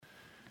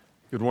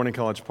Good morning,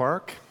 College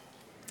Park.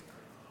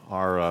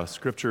 Our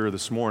scripture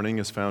this morning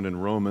is found in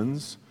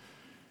Romans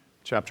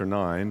chapter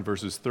 9,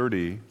 verses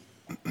 30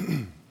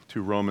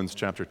 to Romans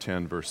chapter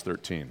 10, verse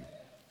 13.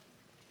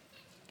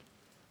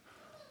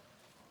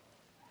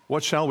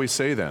 What shall we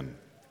say then?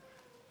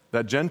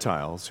 That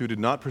Gentiles who did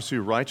not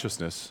pursue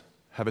righteousness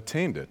have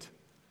attained it.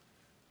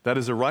 That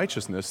is a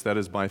righteousness that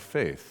is by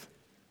faith.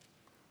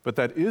 But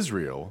that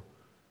Israel,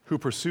 who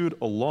pursued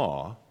a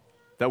law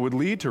that would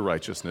lead to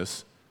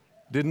righteousness,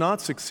 did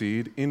not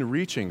succeed in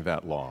reaching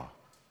that law.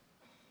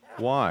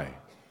 Why?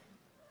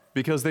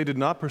 Because they did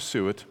not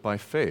pursue it by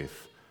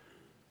faith,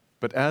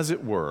 but as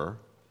it were,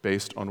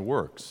 based on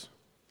works.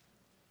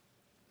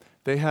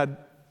 They had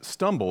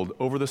stumbled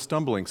over the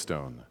stumbling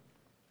stone,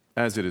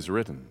 as it is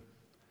written,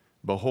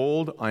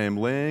 "Behold, I am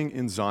laying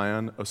in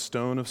Zion a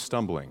stone of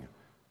stumbling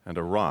and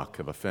a rock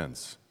of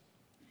offense.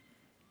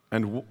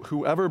 And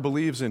whoever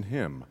believes in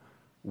him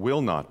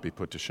will not be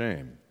put to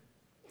shame."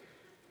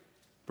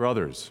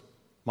 Brothers,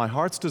 my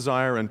heart's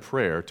desire and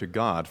prayer to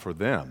God for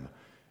them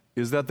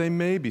is that they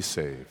may be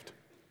saved.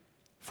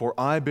 For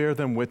I bear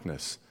them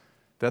witness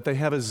that they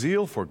have a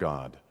zeal for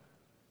God,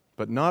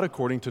 but not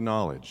according to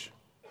knowledge.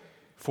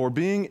 For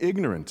being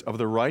ignorant of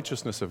the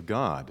righteousness of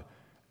God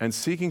and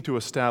seeking to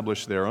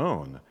establish their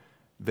own,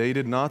 they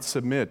did not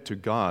submit to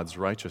God's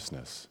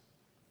righteousness.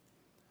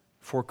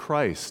 For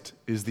Christ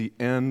is the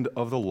end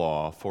of the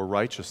law for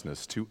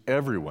righteousness to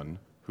everyone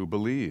who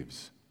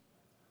believes.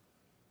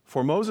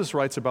 For Moses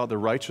writes about the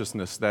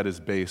righteousness that is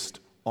based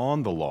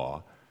on the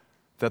law,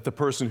 that the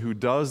person who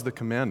does the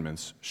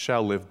commandments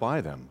shall live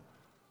by them.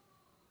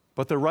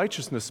 But the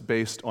righteousness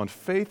based on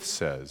faith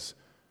says,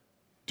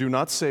 "Do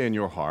not say in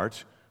your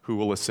heart, 'Who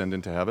will ascend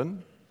into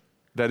heaven?'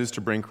 That is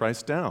to bring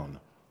Christ down.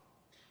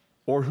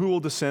 Or who will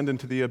descend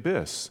into the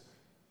abyss?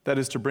 That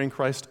is to bring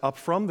Christ up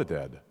from the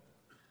dead.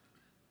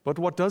 But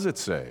what does it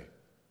say?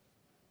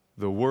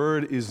 The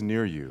word is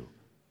near you,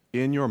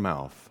 in your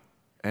mouth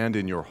and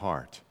in your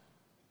heart.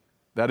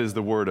 That is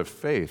the word of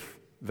faith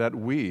that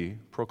we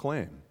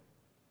proclaim.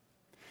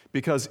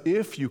 Because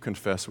if you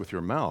confess with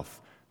your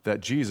mouth that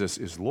Jesus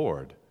is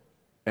Lord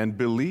and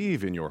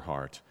believe in your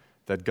heart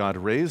that God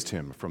raised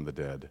him from the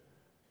dead,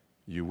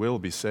 you will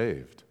be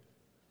saved.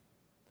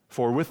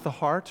 For with the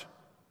heart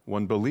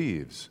one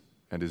believes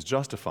and is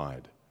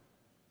justified,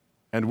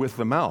 and with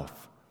the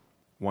mouth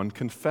one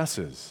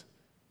confesses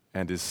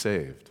and is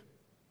saved.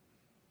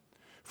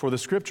 For the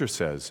scripture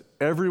says,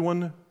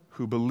 everyone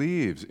who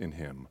believes in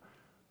him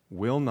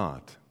will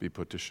not be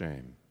put to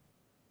shame.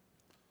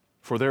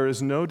 For there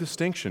is no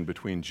distinction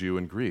between Jew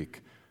and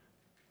Greek,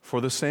 for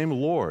the same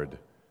Lord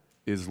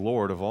is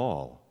Lord of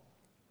all,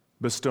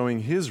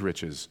 bestowing his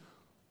riches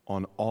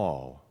on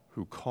all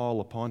who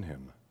call upon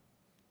him.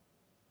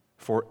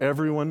 For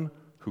everyone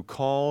who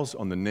calls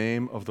on the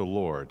name of the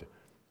Lord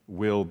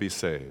will be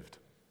saved."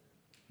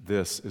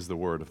 This is the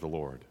word of the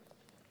Lord.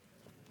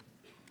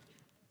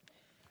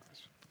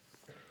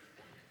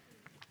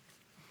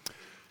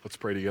 Let's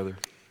pray together.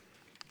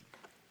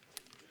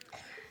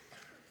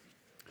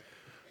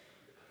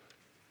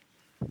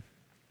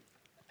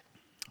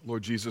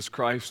 Lord Jesus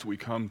Christ, we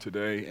come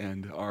today,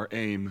 and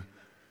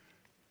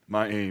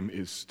my aim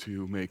is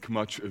to make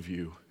much of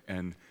you,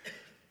 and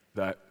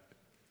that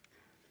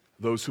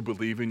those who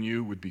believe in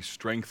you would be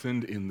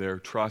strengthened in their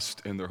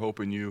trust and their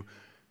hope in you,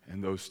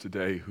 and those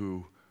today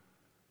who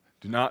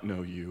do not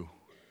know you,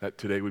 that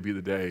today would be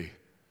the day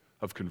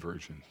of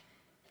conversion.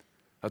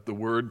 That the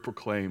word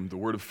proclaimed, the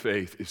word of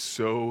faith, is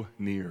so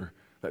near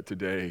that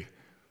today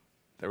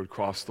that would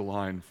cross the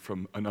line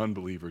from an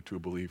unbeliever to a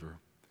believer.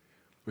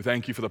 We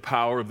thank you for the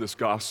power of this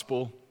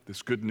gospel,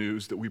 this good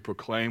news that we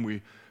proclaim.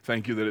 We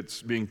thank you that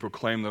it's being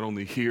proclaimed not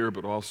only here,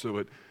 but also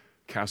at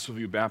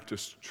Castleview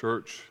Baptist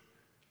Church,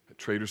 at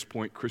Traders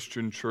Point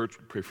Christian Church.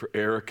 We pray for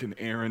Eric and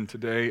Aaron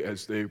today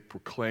as they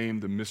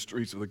proclaim the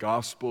mysteries of the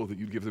gospel, that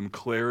you'd give them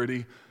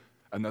clarity,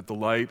 and that the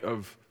light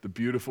of the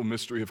beautiful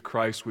mystery of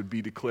Christ would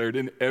be declared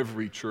in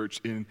every church,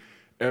 in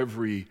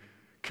every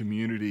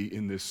community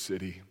in this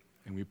city.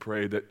 And we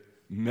pray that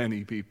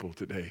many people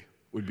today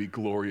would be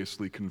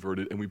gloriously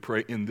converted. And we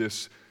pray in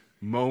this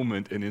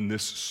moment and in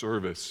this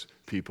service,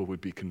 people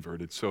would be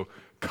converted. So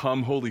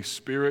come, Holy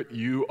Spirit,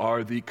 you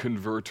are the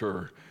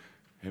converter,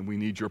 and we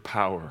need your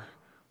power,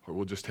 or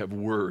we'll just have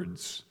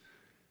words.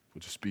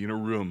 We'll just be in a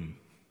room,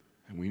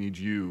 and we need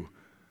you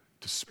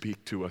to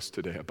speak to us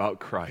today about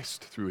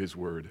Christ through his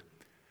word.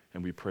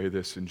 And we pray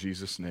this in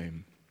Jesus'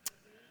 name.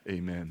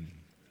 Amen.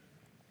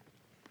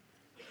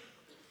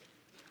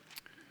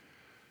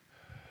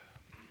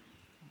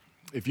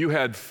 If you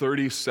had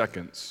 30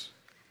 seconds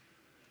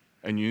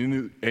and you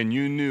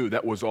knew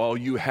that was all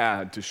you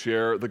had to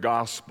share the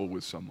gospel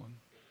with someone,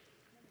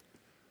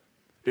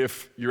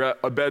 if you're at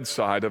a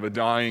bedside of a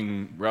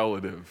dying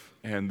relative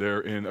and they're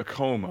in a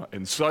coma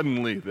and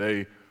suddenly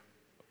they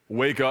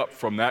wake up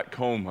from that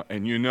coma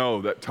and you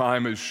know that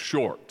time is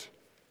short,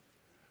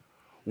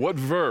 what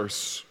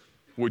verse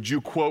would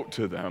you quote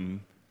to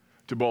them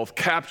to both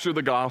capture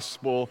the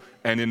gospel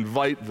and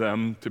invite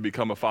them to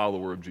become a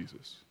follower of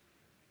Jesus?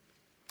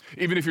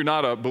 Even if you're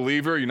not a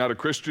believer, you're not a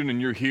Christian,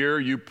 and you're here,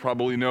 you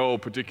probably know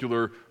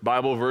particular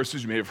Bible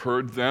verses. You may have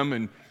heard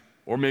them,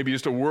 or maybe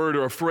just a word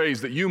or a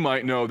phrase that you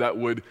might know that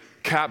would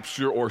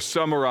capture or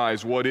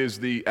summarize what is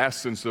the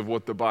essence of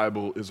what the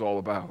Bible is all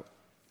about.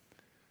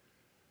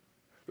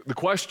 The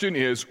question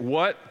is,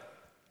 what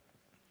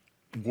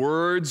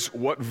words,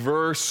 what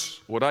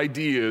verse, what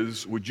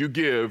ideas would you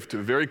give to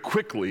very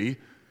quickly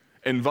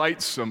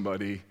invite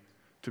somebody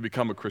to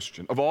become a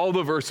Christian? Of all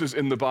the verses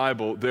in the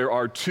Bible, there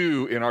are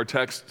two in our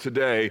text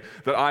today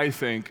that I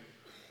think,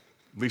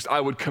 at least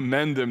I would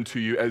commend them to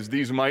you as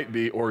these might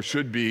be or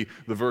should be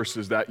the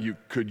verses that you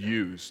could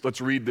use. Let's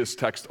read this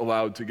text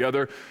aloud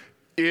together.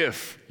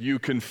 If you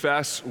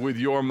confess with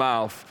your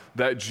mouth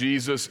that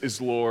Jesus is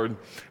Lord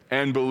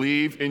and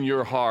believe in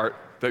your heart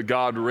that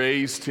God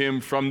raised him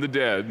from the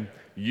dead,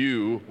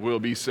 you will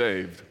be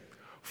saved.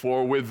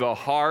 For with the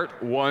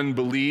heart one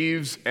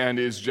believes and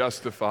is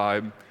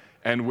justified,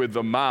 and with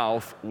the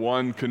mouth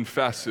one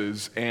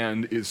confesses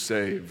and is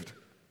saved.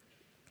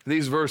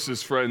 These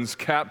verses, friends,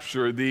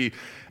 capture the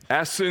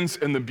essence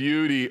and the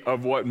beauty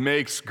of what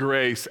makes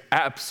grace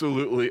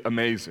absolutely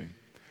amazing.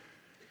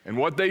 And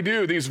what they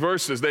do, these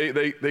verses,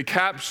 they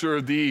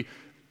capture the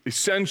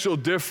essential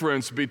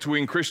difference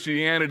between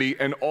Christianity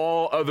and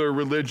all other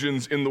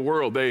religions in the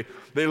world. They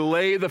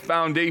lay the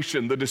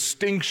foundation, the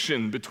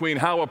distinction between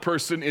how a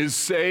person is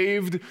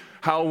saved,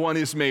 how one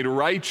is made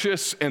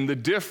righteous, and the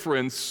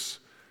difference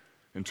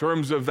in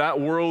terms of that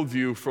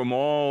worldview from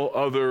all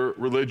other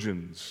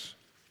religions.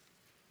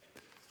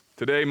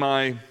 Today,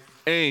 my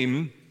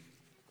aim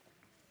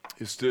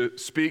is to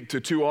speak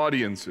to two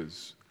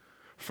audiences.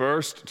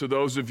 First, to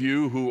those of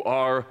you who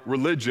are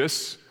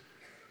religious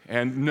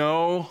and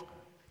know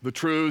the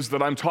truths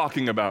that I'm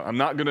talking about. I'm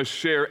not going to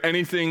share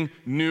anything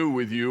new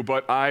with you,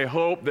 but I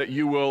hope that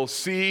you will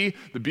see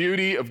the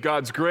beauty of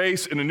God's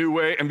grace in a new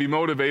way and be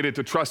motivated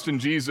to trust in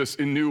Jesus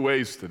in new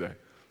ways today.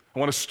 I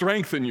want to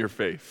strengthen your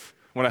faith.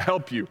 I want to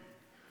help you.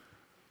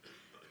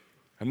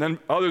 And then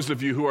others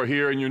of you who are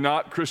here and you're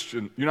not a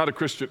Christian,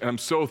 and I'm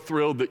so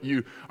thrilled that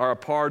you are a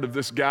part of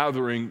this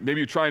gathering.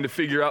 Maybe you're trying to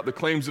figure out the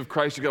claims of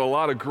Christ. You got a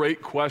lot of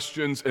great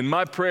questions. And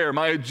my prayer,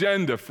 my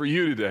agenda for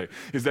you today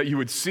is that you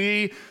would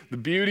see the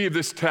beauty of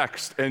this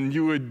text and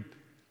you would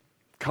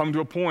come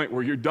to a point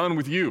where you're done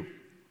with you.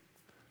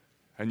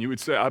 And you would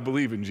say, I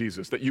believe in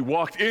Jesus. That you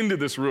walked into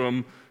this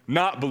room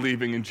not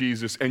believing in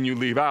Jesus and you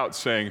leave out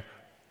saying,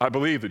 I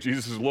believe that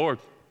Jesus is Lord.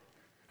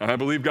 And I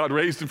believe God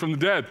raised him from the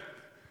dead.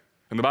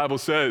 And the Bible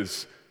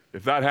says,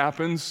 if that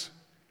happens,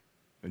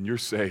 then you're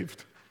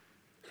saved.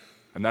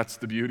 And that's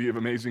the beauty of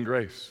amazing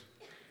grace.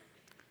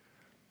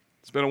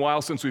 It's been a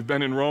while since we've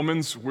been in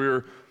Romans.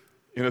 We're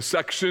in a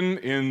section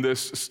in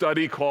this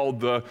study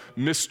called the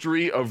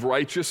mystery of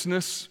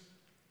righteousness.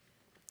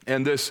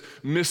 And this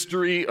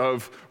mystery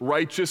of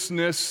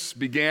righteousness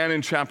began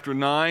in chapter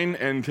 9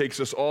 and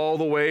takes us all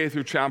the way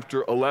through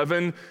chapter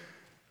 11.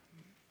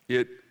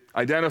 It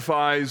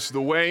identifies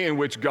the way in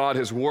which God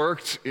has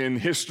worked in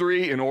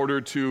history in order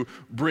to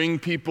bring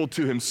people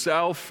to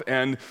himself.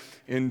 And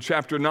in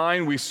chapter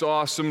 9, we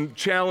saw some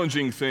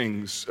challenging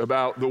things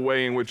about the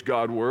way in which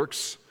God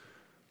works.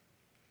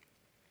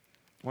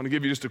 I want to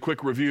give you just a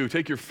quick review.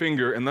 Take your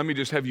finger and let me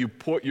just have you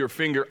put your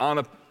finger on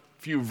a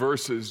few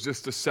verses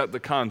just to set the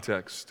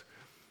context.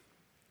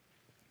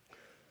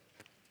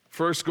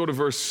 First, go to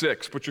verse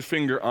 6. Put your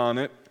finger on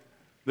it.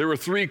 There were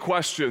three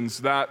questions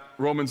that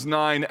Romans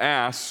 9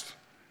 asked.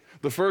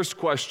 The first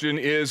question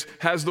is,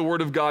 has the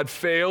word of God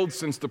failed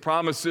since the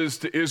promises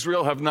to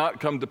Israel have not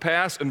come to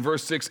pass? And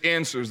verse 6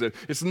 answers it.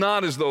 It's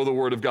not as though the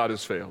word of God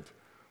has failed.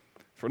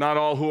 For not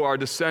all who are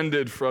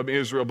descended from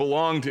Israel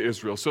belong to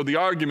Israel. So the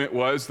argument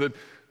was that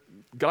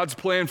God's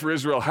plan for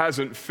Israel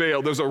hasn't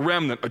failed. There's a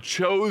remnant, a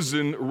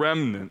chosen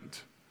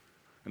remnant.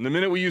 And the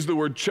minute we use the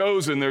word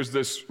chosen, there's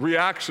this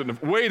reaction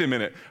of, wait a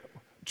minute,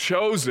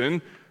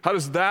 chosen? How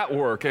does that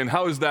work? And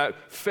how is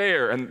that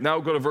fair? And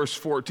now go to verse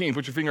 14.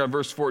 Put your finger on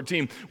verse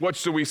 14. What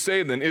should we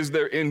say then? Is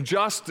there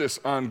injustice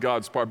on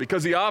God's part?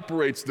 Because he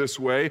operates this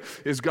way,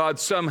 is God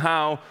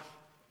somehow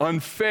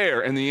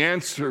unfair? And the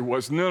answer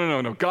was,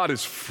 no. God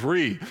is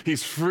free.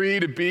 He's free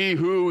to be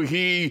who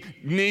he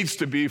needs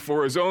to be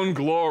for his own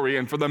glory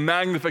and for the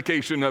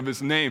magnification of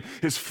his name.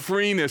 His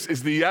freeness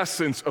is the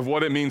essence of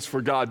what it means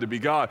for God to be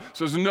God.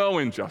 So there's no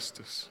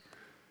injustice.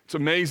 It's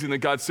amazing that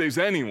God saves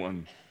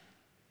anyone.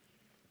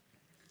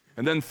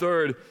 And then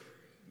third,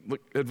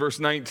 look at verse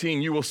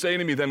 19. You will say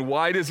to me, then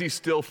why does he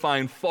still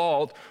find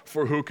fault,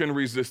 for who can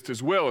resist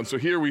his will? And so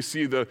here we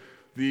see the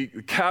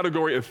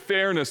category of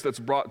fairness that's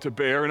brought to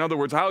bear. In other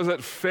words, how is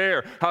that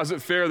fair? How is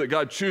it fair that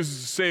God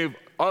chooses to save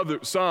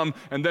some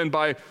and then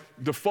by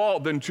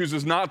default then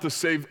chooses not to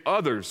save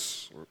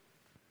others?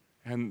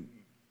 And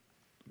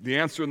the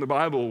answer in the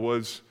Bible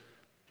was,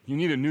 you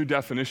need a new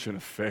definition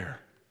of fair.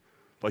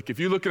 Like if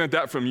you're looking at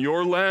that from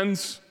your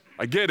lens,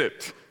 I get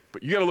it.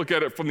 But you got to look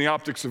at it from the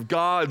optics of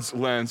God's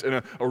lens and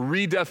a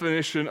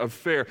redefinition of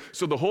fair.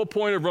 So the whole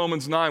point of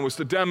Romans 9 was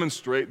to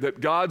demonstrate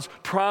that God's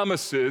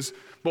promises,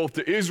 both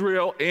to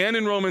Israel and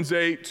in Romans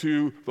 8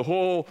 to the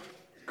whole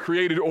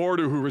created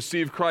order who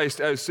receive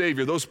Christ as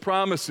Savior, those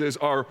promises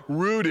are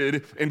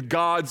rooted in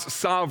God's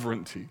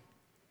sovereignty,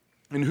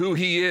 in who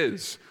He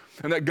is,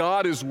 and that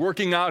God is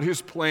working out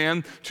His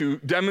plan to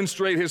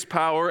demonstrate His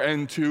power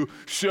and to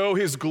show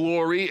His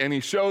glory, and He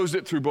shows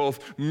it through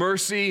both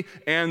mercy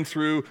and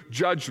through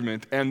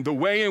judgment. And the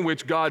way in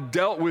which God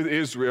dealt with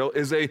Israel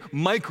is a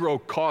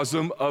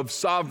microcosm of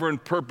sovereign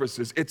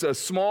purposes. It's a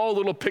small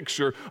little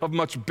picture of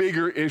much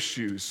bigger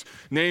issues,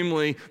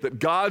 namely that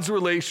God's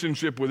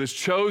relationship with His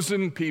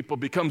chosen people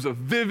becomes a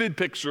vivid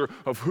picture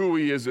of who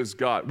He is as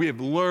God. We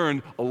have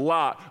learned a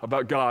lot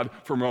about God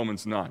from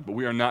Romans 9, but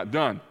we are not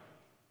done.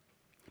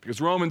 Because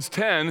Romans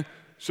 10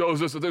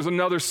 shows us that there's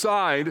another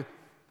side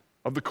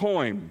of the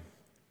coin.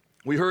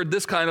 We heard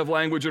this kind of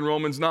language in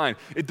Romans 9.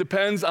 It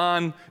depends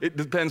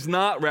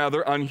not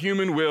on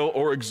human will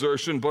or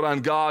exertion, but on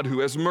God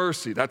who has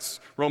mercy. That's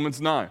Romans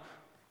 9.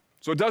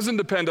 So it doesn't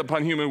depend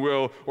upon human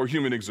will or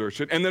human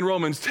exertion. And then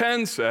Romans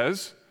 10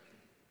 says,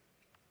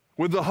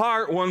 with the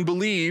heart one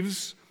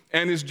believes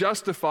and is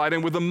justified,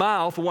 and with the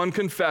mouth one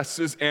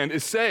confesses and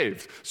is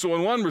saved. So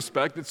in one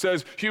respect, it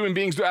says human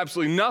beings do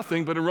absolutely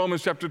nothing, but in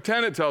Romans chapter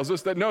 10, it tells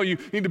us that no, you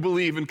need to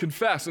believe and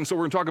confess. And so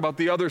we're going to talk about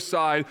the other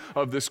side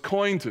of this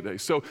coin today.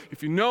 So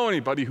if you know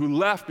anybody who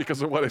left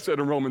because of what I said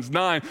in Romans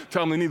 9,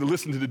 tell them they need to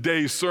listen to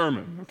today's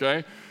sermon,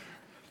 okay?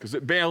 Because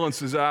it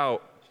balances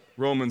out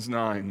Romans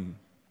 9.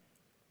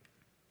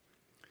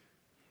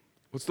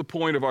 What's the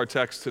point of our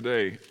text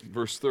today?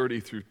 Verse 30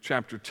 through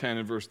chapter 10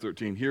 and verse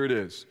 13. Here it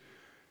is.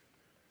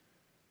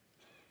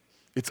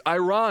 It's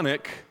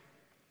ironic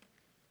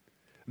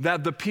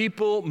that the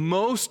people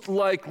most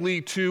likely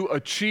to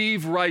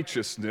achieve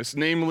righteousness,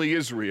 namely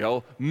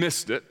Israel,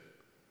 missed it,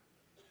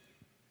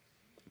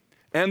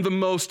 and the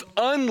most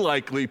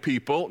unlikely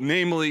people,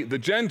 namely the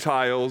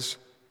Gentiles,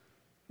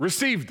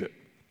 received it.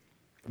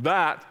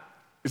 That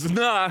is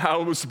not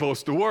how it was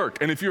supposed to work.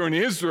 And if you're an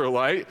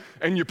Israelite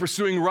and you're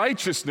pursuing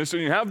righteousness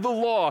and you have the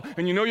law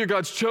and you know you're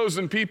God's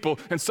chosen people,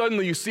 and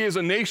suddenly you see as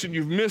a nation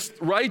you've missed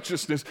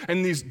righteousness,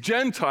 and these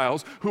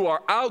Gentiles who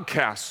are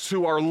outcasts,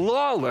 who are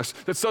lawless,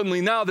 that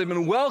suddenly now they've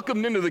been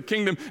welcomed into the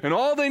kingdom and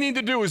all they need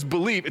to do is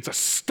believe. It's a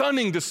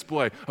stunning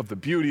display of the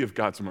beauty of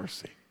God's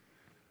mercy.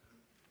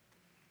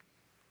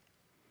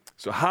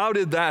 So how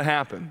did that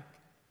happen?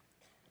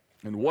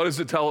 And what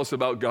does it tell us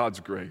about God's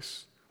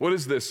grace? What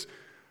is this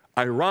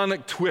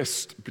ironic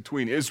twist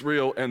between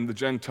Israel and the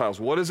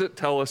Gentiles? What does it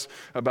tell us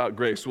about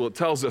grace? Well, it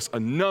tells us a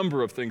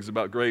number of things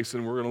about grace,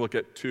 and we're going to look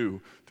at two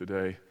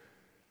today.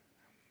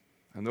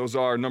 And those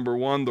are, number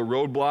one, the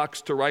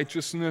roadblocks to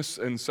righteousness,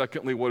 and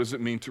secondly, what does it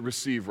mean to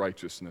receive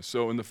righteousness?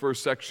 So in the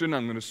first section,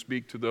 I'm going to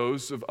speak to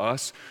those of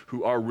us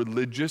who are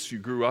religious. You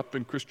grew up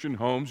in Christian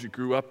homes, you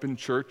grew up in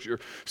church, your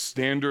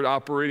standard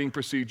operating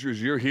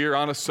procedures. You're here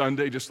on a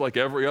Sunday just like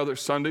every other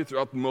Sunday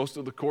throughout most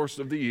of the course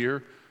of the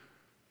year.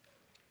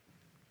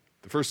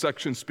 The first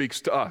section speaks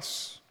to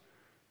us.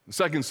 The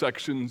second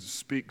section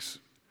speaks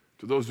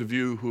to those of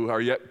you who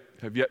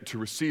have yet to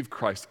receive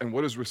Christ. And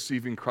what does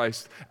receiving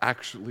Christ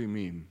actually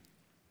mean?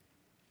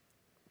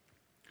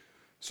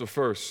 So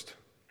first,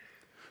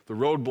 the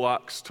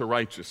roadblocks to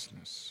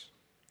righteousness.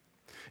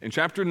 In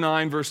chapter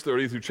 9, verse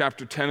 30 through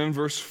chapter 10 and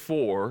verse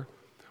 4,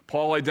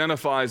 Paul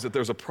identifies that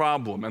there's a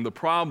problem, and the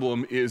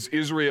problem is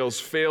Israel's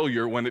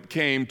failure when it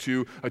came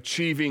to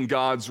achieving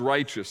God's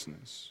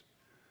righteousness.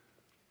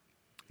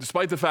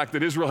 Despite the fact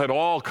that Israel had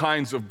all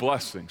kinds of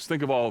blessings,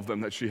 think of all of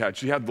them that she had.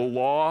 She had the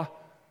law.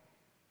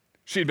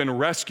 She had been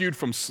rescued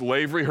from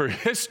slavery. Her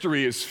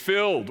history is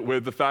filled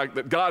with the fact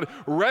that God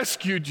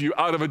rescued you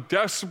out of a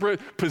desperate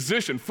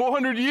position.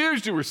 400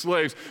 years you were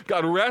slaves.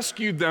 God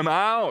rescued them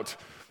out.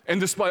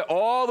 And despite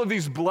all of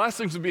these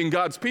blessings of being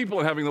God's people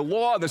and having the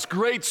law, this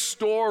great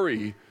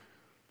story,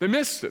 they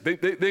missed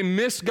it. They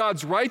missed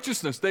God's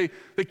righteousness. They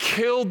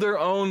killed their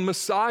own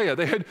Messiah.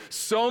 They had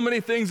so many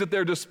things at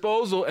their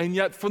disposal, and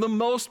yet for the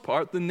most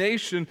part, the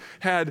nation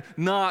had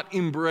not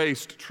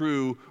embraced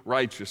true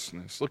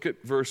righteousness. Look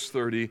at verse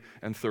 30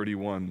 and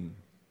 31.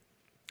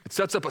 It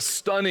sets up a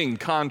stunning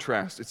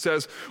contrast. It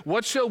says,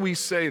 "What shall we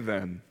say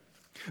then?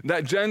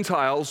 That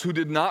Gentiles who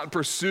did not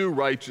pursue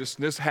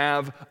righteousness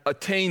have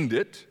attained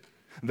it,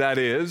 that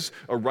is,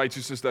 a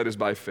righteousness that is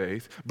by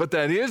faith, but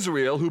that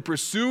Israel, who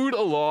pursued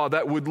a law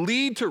that would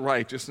lead to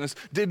righteousness,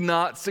 did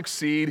not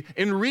succeed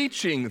in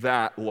reaching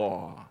that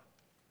law."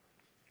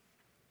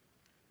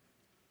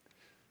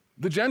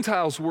 The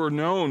Gentiles were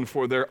known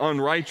for their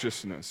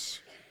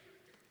unrighteousness.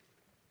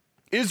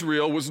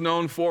 Israel was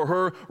known for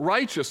her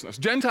righteousness.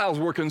 Gentiles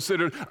were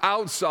considered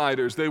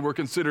outsiders. They were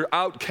considered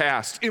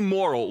outcasts,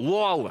 immoral,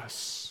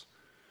 lawless,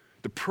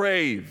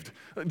 depraved.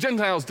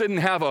 Gentiles didn't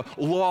have a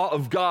law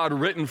of God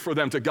written for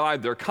them to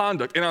guide their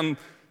conduct. And on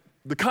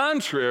the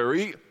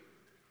contrary,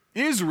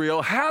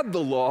 Israel had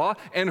the law,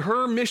 and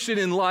her mission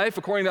in life,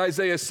 according to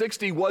Isaiah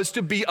 60, was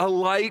to be a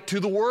light to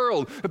the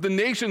world. That the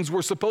nations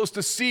were supposed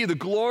to see the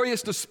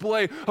glorious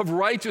display of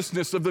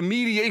righteousness, of the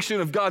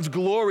mediation of God's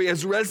glory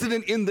as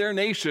resident in their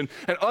nation.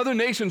 And other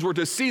nations were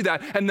to see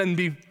that and then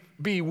be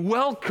be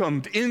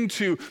welcomed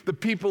into the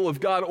people of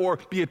God or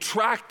be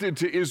attracted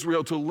to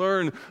Israel to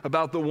learn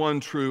about the one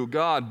true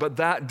God. But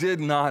that did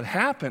not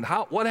happen.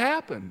 What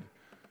happened?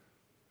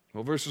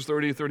 Well, verses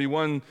 30 to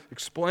 31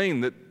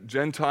 explain that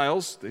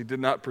Gentiles, they did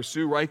not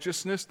pursue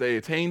righteousness, they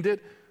attained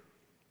it.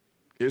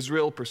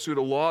 Israel pursued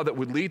a law that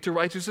would lead to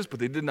righteousness, but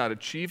they did not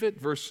achieve it.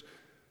 Verse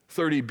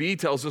 30b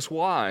tells us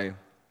why.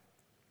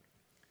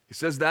 He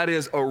says that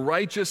is a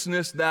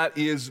righteousness that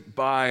is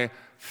by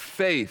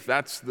faith.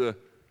 That's the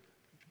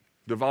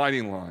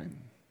dividing line.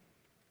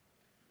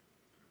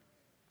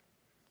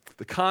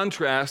 The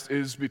contrast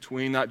is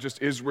between not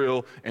just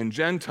Israel and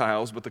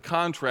Gentiles, but the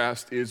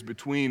contrast is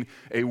between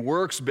a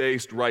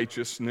works-based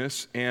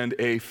righteousness and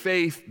a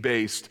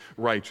faith-based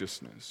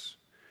righteousness.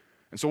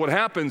 And so what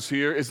happens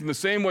here is in the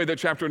same way that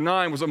chapter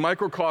 9 was a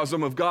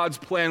microcosm of God's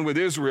plan with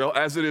Israel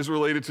as it is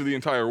related to the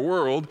entire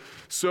world,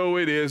 so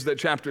it is that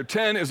chapter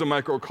 10 is a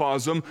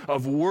microcosm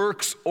of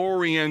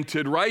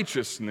works-oriented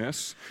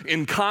righteousness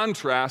in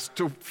contrast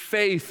to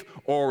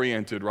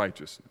faith-oriented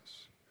righteousness.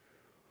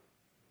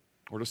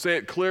 Or to say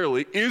it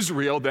clearly,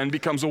 Israel then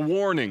becomes a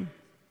warning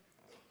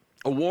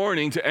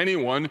to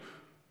anyone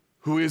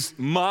who is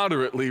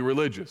moderately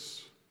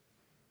religious.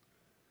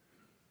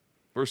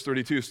 Verse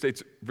 32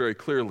 states very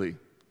clearly.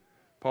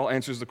 Paul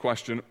answers the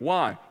question,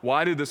 why?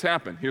 Why did this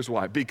happen? Here's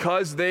why.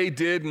 Because they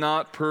did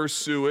not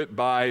pursue it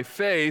by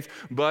faith,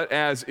 but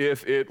as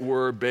if it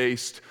were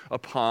based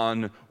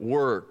upon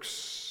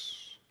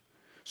works.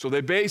 So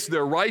they based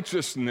their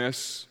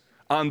righteousness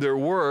on their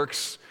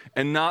works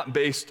and not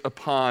based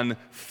upon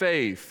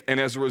faith. And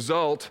as a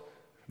result,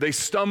 they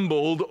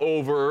stumbled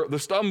over the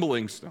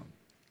stumbling stone.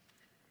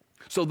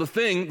 So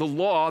the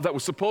law that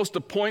was supposed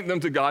to point them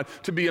to God,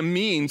 to be a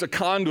means, a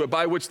conduit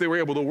by which they were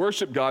able to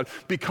worship God,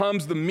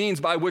 becomes the means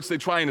by which they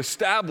try and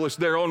establish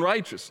their own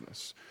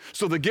righteousness.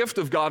 So the gift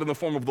of God in the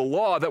form of the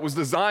law that was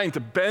designed to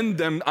bend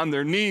them on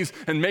their knees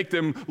and make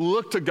them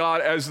look to God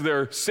as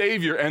their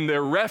Savior and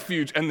their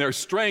refuge and their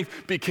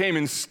strength became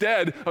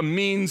instead a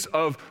means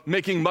of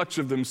making much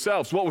of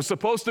themselves. What was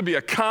supposed to be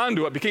a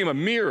conduit became a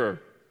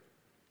mirror.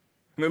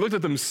 And they looked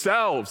at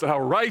themselves, at how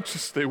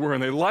righteous they were,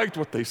 and they liked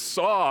what they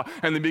saw,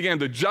 and they began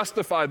to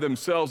justify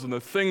themselves, and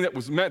the thing that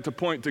was meant to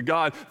point to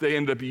God, they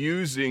ended up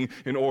using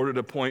in order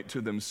to point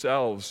to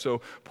themselves. So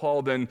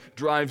Paul then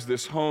drives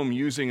this home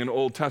using an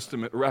Old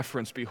Testament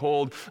reference.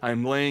 Behold, I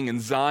am laying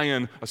in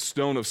Zion a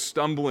stone of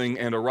stumbling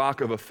and a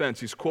rock of offense.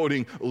 He's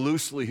quoting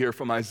loosely here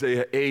from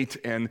Isaiah 8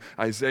 and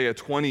Isaiah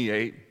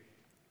 28.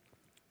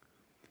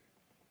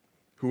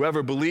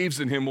 Whoever believes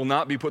in him will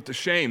not be put to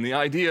shame. The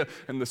idea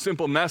and the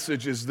simple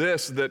message is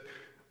this, that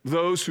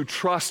those who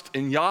trust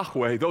in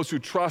Yahweh, those who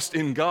trust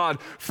in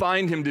God,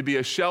 find him to be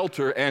a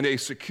shelter and a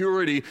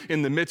security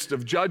in the midst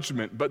of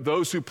judgment. But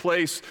those who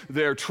place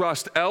their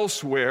trust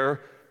elsewhere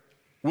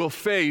will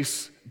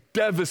face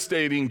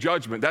devastating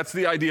judgment. That's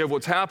the idea of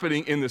what's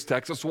happening in this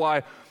text. That's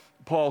why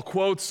Paul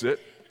quotes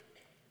it.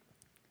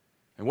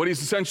 And what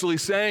he's essentially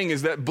saying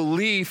is that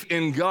belief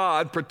in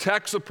God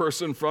protects a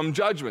person from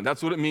judgment.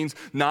 That's what it means,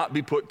 not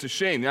be put to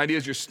shame. The idea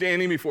is you're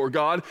standing before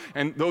God,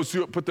 and those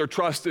who put their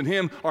trust in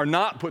him are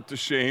not put to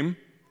shame.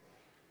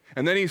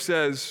 And then he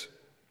says,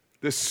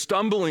 this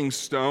stumbling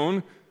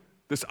stone,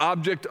 this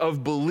object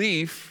of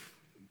belief,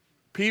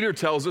 Peter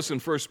tells us in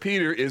 1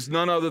 Peter, is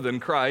none other than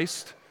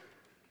Christ.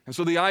 And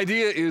so the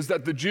idea is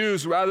that the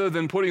Jews, rather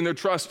than putting their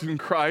trust in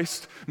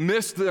Christ,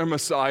 missed their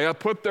Messiah,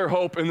 put their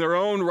hope in their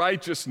own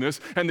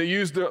righteousness, and they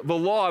used the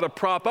law to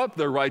prop up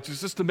their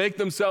righteousness to make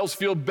themselves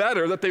feel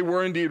better that they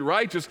were indeed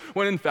righteous,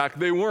 when in fact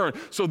they weren't.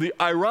 So the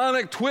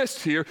ironic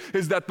twist here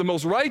is that the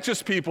most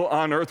righteous people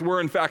on earth were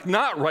in fact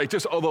not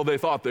righteous, although they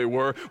thought they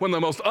were, when the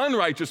most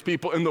unrighteous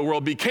people in the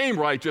world became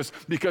righteous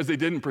because they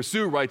didn't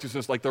pursue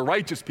righteousness like the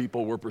righteous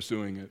people were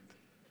pursuing it.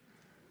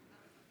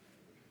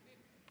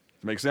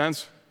 Make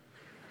sense?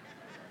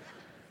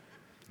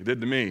 It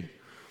did to me.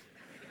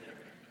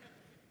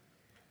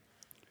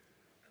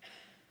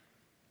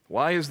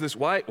 Why is this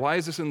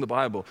in the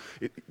Bible?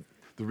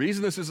 The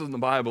reason this is in the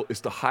Bible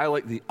is to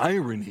highlight the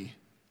irony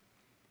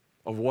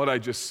of what I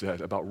just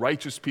said about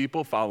righteous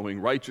people following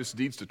righteous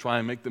deeds to try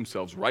and make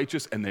themselves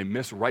righteous, and they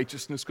miss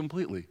righteousness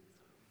completely.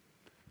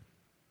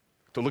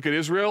 To look at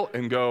Israel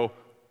and go,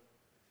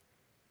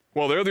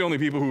 well, they're the only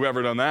people who've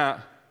ever done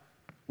that,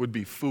 would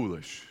be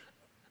foolish.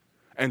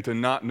 And to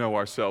not know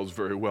ourselves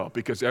very well,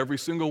 because every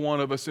single one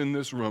of us in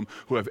this room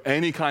who have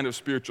any kind of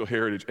spiritual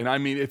heritage, and I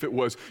mean if it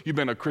was you've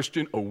been a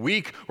Christian a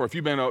week or if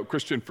you've been a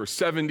Christian for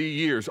 70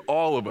 years,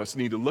 all of us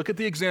need to look at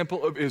the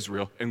example of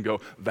Israel and go,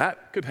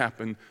 that could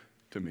happen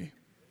to me.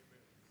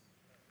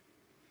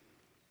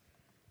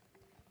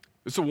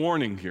 It's a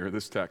warning here,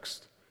 this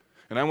text.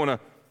 And I want to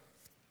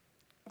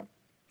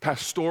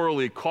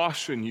pastorally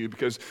caution you,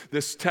 because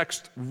this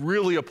text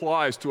really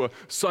applies to a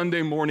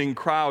Sunday morning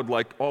crowd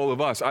like all of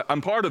us.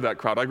 I'm part of that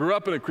crowd. I grew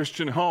up in a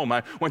Christian home.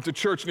 I went to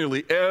church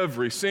nearly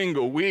every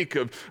single week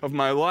of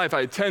my life.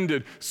 I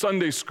attended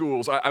Sunday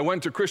schools. I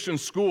went to Christian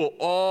school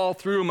all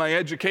through my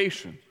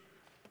education.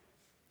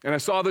 And I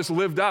saw this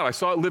lived out. I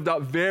saw it lived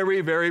out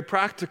very, very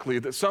practically,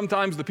 that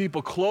sometimes the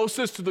people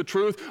closest to the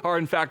truth are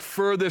in fact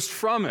furthest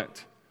from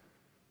it.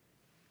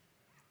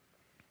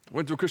 I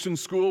went to a Christian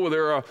school where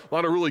there were a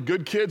lot of really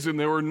good kids and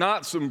there were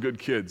not some good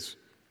kids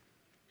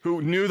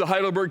who knew the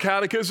Heidelberg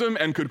Catechism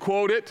and could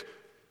quote it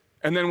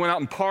and then went out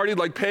and partied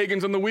like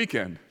pagans on the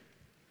weekend.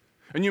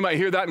 And you might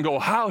hear that and go,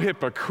 how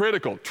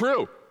hypocritical.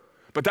 True,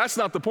 but that's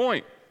not the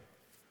point.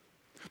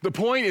 The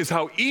point is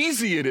how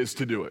easy it is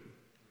to do it.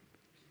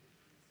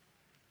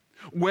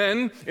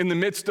 When, in the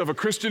midst of a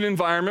Christian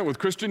environment with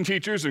Christian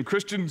teachers and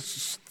Christian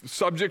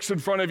subjects in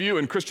front of you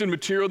and Christian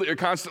material that you're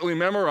constantly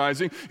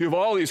memorizing, you have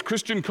all these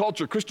Christian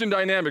culture, Christian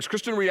dynamics,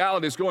 Christian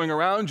realities going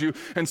around you,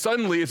 and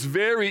suddenly it's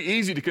very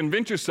easy to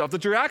convince yourself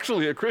that you're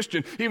actually a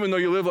Christian even though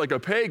you live like a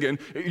pagan.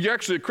 You're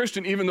actually a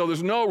Christian even though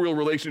there's no real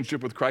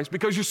relationship with Christ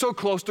because you're so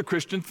close to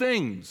Christian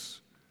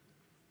things.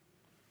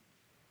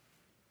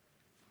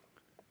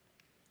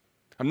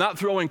 I'm not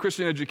throwing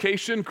Christian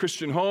education,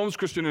 Christian homes,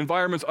 Christian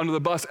environments under the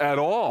bus at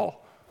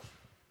all.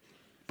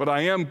 But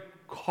I am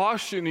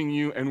cautioning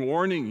you and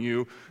warning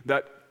you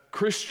that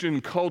Christian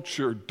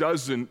culture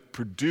doesn't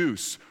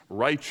produce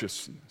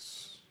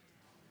righteousness.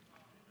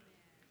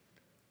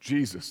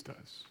 Jesus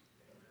does.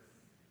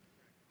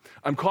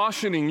 I'm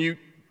cautioning you,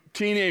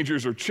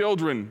 teenagers or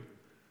children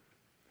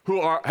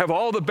who have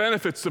all the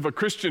benefits of a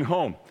Christian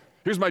home.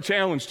 Here's my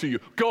challenge to you.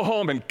 Go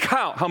home and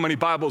count how many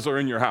Bibles are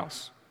in your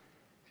house.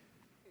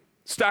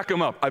 Stack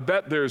them up. I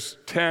bet there's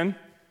 10,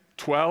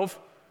 12.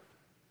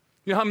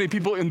 You know how many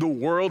people in the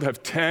world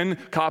have 10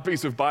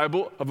 copies of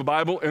a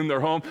Bible in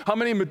their home? How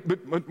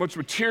much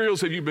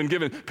materials have you been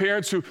given?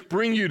 Parents who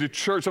bring you to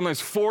church, sometimes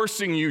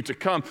forcing you to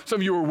come. Some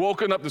of you were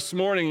woken up this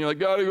morning, you're like,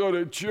 gotta go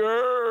to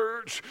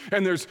church.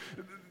 And there's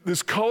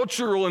this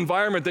cultural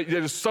environment that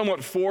is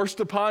somewhat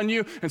forced upon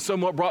you and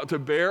somewhat brought to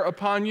bear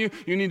upon you.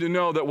 You need to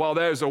know that while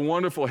that is a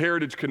wonderful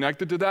heritage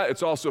connected to that,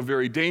 it's also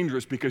very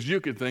dangerous because you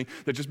could think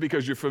that just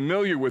because you're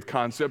familiar with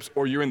concepts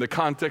or you're in the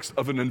context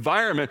of an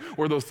environment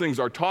where those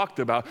things are talked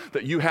about,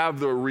 that you have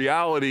the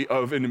reality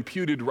of an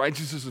imputed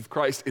righteousness of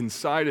Christ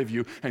inside of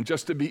you, and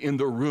just to be in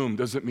the room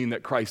doesn't mean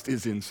that Christ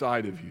is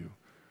inside of you.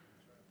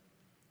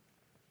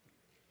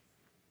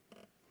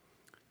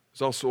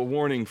 There's also a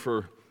warning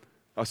for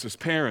us as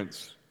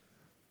parents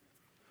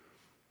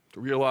to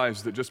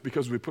realize that just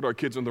because we put our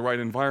kids in the right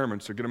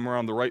environments or get them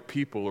around the right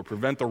people or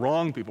prevent the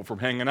wrong people from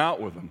hanging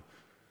out with them,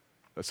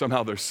 that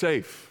somehow they're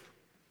safe.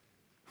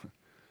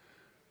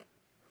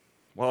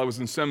 While I was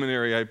in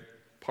seminary, I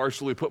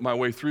partially put my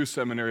way through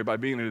seminary by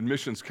being an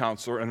admissions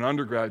counselor at an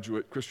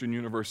undergraduate Christian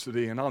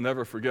university, and I'll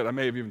never forget, I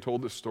may have even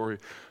told this story,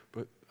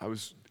 but I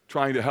was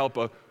trying to help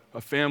a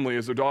family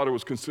as their daughter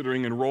was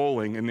considering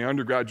enrolling in the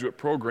undergraduate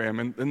program.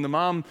 And the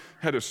mom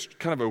had a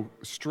kind of a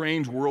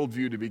strange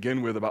worldview to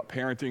begin with about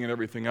parenting and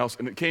everything else.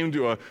 And it came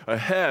to a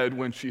head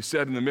when she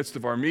said in the midst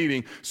of our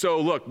meeting, so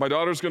look, my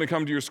daughter's going to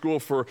come to your school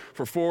for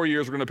 4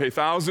 years. We're going to pay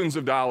thousands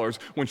of dollars.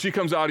 When she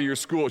comes out of your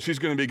school, she's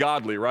going to be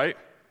godly, right?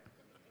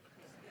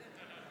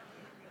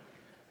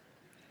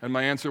 And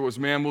my answer was,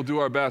 ma'am, we'll do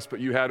our best, but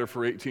you had her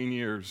for 18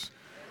 years.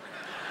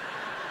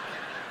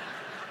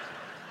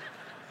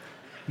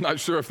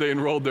 Not sure if they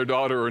enrolled their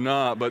daughter or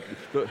not, but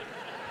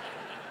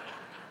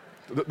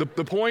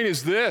the point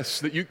is this,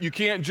 that you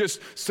can't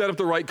just set up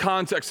the right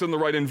context and the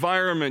right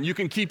environment. You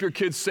can keep your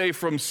kids safe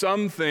from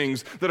some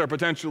things that are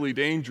potentially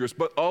dangerous,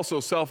 but also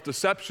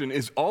self-deception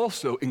is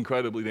also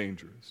incredibly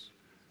dangerous.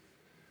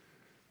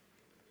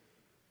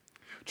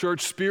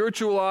 Church,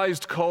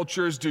 spiritualized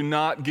cultures do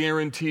not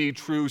guarantee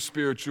true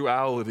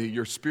spirituality.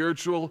 Your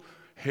spiritual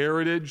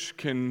heritage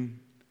can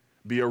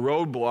be a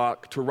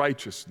roadblock to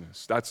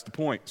righteousness. That's the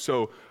point.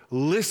 So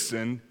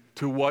listen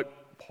to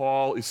what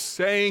Paul is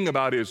saying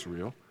about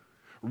Israel.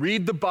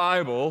 Read the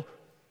Bible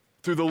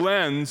through the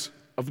lens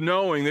of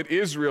knowing that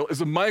Israel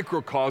is a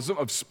microcosm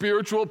of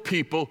spiritual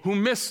people who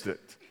missed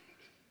it.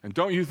 And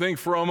don't you think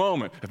for a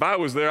moment, if I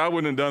was there, I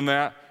wouldn't have done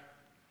that.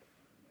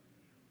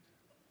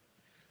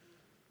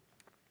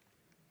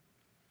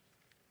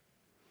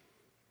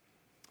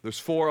 There's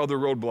 4 other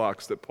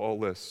roadblocks that Paul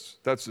lists.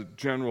 That's a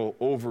general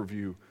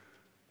overview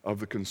of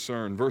the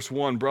concern. Verse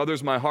 1,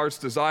 brothers, my heart's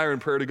desire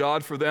and prayer to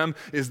God for them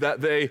is that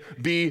they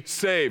be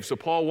saved. So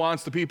Paul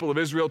wants the people of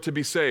Israel to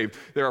be saved.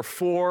 There are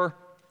 4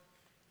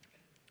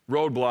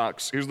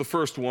 roadblocks. Here's the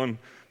first one.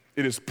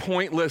 It is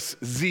pointless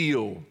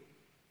zeal.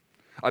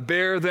 I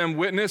bear them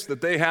witness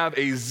that they have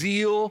a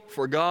zeal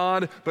for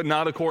God, but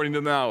not according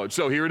to knowledge.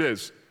 So here it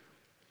is.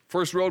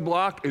 First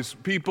roadblock is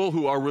people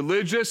who are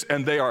religious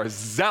and they are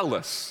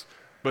zealous,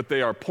 but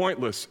they are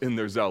pointless in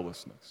their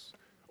zealousness.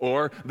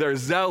 Or they're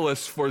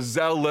zealous for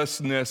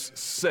zealousness'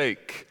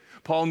 sake.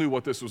 Paul knew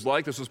what this was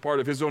like. This was part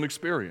of his own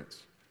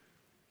experience.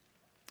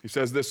 He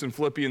says this in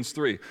Philippians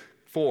 3,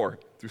 4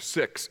 through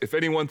 6. If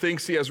anyone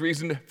thinks he has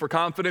reason for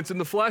confidence in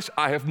the flesh,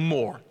 I have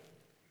more.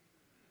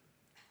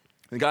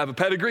 And I have a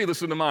pedigree,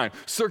 listen to mine.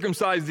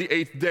 Circumcised the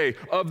 8th day,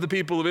 of the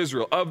people of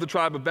Israel, of the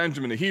tribe of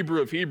Benjamin, a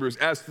Hebrew of Hebrews,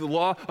 as to the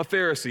law, a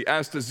Pharisee,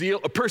 as to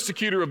zeal, a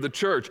persecutor of the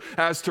church,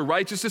 as to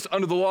righteousness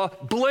under the law,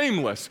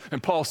 blameless.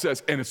 And Paul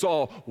says, and it's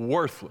all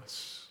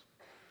worthless,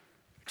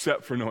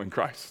 except for knowing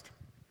Christ.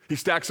 He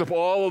stacks up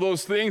all of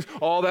those things,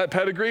 all that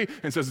pedigree,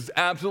 and says it's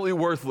absolutely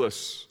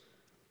worthless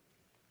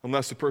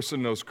unless a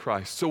person knows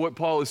Christ. So what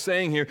Paul is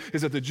saying here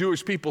is that the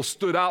Jewish people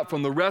stood out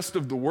from the rest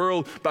of the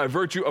world by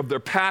virtue of their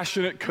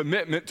passionate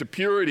commitment to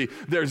purity,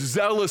 their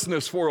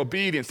zealousness for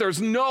obedience. There's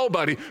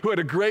nobody who had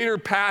a greater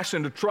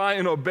passion to try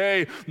and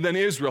obey than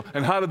Israel.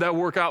 And how did that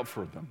work out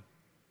for them?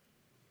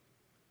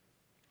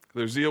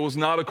 Their zeal was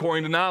not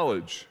according to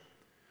knowledge,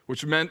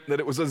 which meant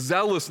that it was a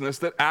zealousness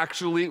that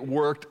actually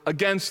worked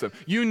against them.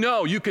 You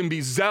know you can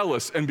be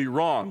zealous and be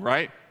wrong,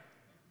 right?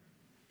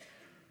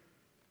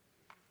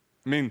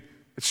 I mean,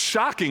 it's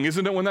shocking,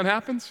 isn't it, when that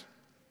happens?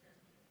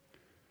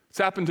 It's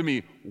happened to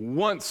me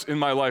once in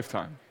my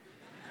lifetime.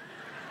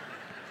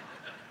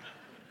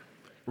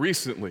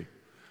 Recently,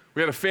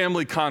 we had a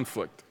family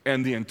conflict,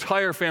 and the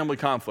entire family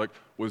conflict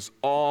was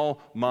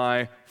all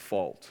my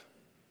fault.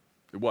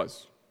 It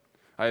was.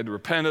 I had to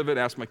repent of it,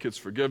 ask my kids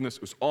forgiveness.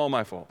 It was all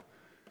my fault.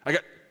 I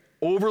got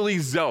overly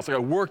zealous. I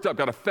got worked up,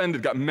 got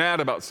offended, got mad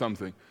about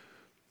something.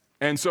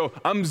 And so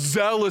I'm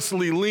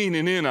zealously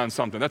leaning in on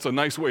something. That's a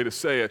nice way to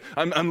say it.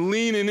 I'm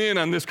leaning in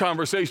on this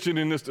conversation,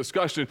 in this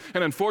discussion.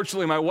 And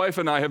unfortunately, my wife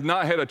and I have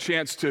not had a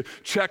chance to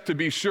check to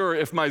be sure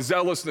if my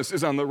zealousness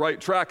is on the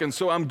right track. And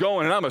so I'm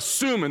going and I'm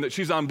assuming that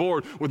she's on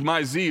board with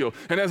my zeal.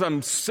 And as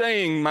I'm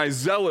saying my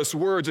zealous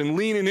words and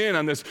leaning in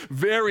on this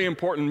very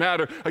important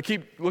matter, I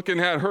keep looking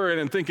at her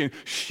and thinking,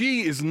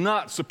 she is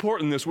not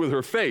supporting this with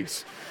her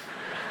face.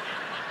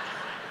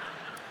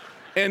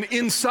 And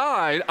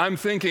inside, I'm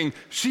thinking,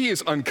 she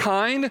is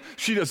unkind,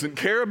 she doesn't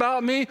care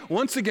about me.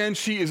 Once again,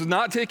 she is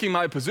not taking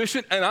my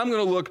position, and I'm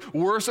gonna look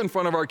worse in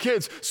front of our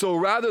kids. So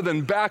rather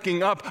than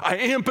backing up, I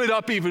amp it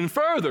up even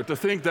further to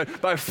think that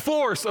by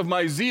force of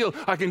my zeal,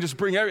 I can just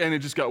bring everything. And it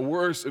just got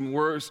worse and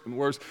worse and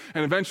worse.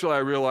 And eventually I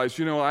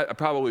realized, I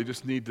probably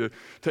just need to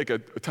take a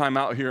time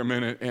out here a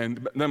minute.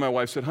 And then my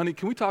wife said, honey,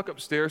 can we talk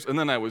upstairs? And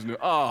then I was,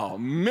 oh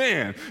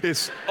man,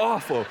 it's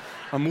awful.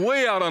 I'm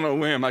way out on a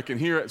limb. I can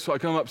hear it. So I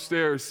come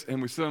upstairs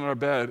and we sit on our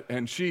bed,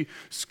 and she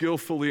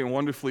skillfully and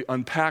wonderfully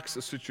unpacks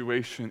the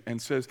situation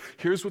and says,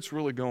 here's what's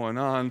really going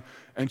on.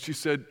 And she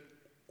said,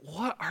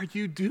 what are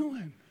you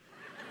doing?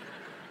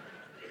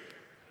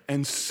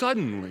 And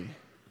suddenly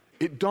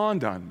it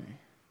dawned on me,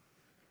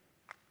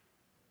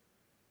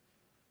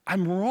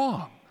 I'm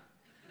wrong.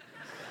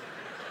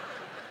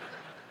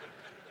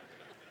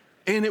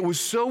 And it was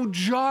so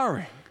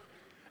jarring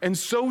and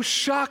so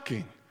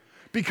shocking,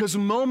 because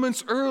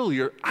moments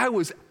earlier, I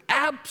was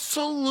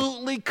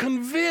absolutely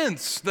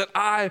convinced that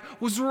I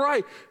was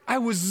right. I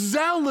was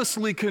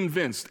zealously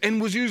convinced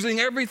and was using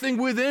everything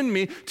within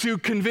me to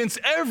convince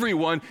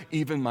everyone,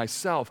 even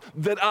myself,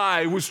 that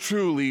I was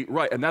truly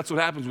right. And that's what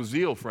happens with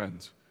zeal,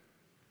 friends.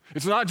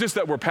 It's not just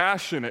that we're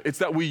passionate, it's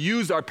that we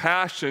use our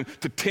passion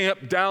to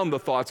tamp down the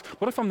thoughts.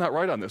 What if I'm not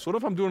right on this? What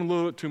if I'm doing a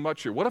little bit too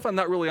much here? What if I'm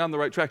not really on the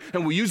right track?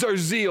 And we use our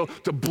zeal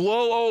to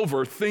blow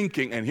over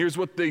thinking. And here's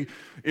what the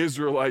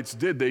Israelites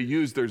did. They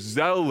used their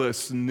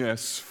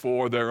zealousness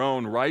for their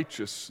own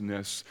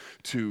righteousness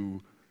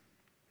to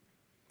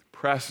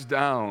press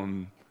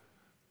down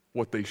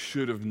what they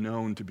should have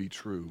known to be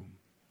true.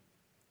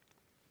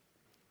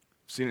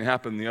 I've seen it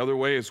happen the other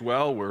way as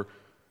well, where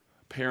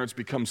parents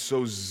become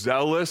so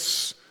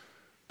zealous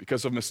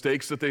because of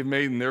mistakes that they've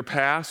made in their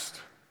past,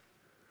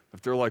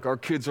 if they're like, our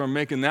kids aren't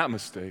making that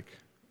mistake.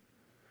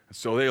 And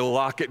so they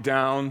lock it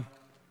down,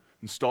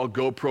 install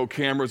GoPro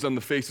cameras on the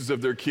faces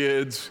of their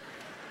kids,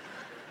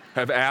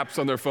 have apps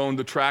on their phone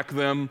to track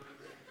them,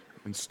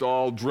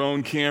 install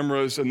drone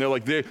cameras, and they're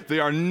like, they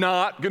are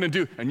not gonna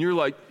do, and you're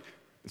like,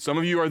 some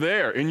of you are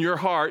there, in your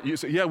heart, you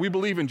say, yeah, we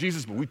believe in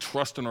Jesus, but we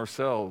trust in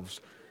ourselves.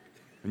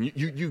 And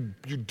you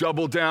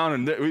double down,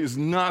 and it is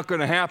not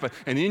going to happen.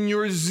 And in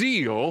your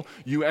zeal,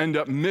 you end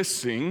up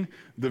missing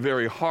the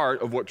very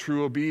heart of what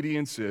true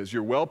obedience is.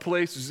 Your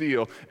well-placed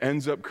zeal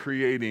ends up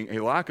creating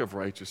a lack of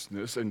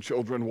righteousness, and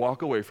children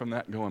walk away from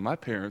that going, my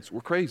parents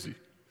were crazy.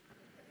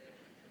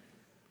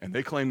 And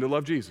they claim to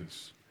love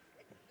Jesus.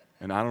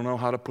 And I don't know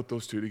how to put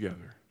those two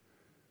together.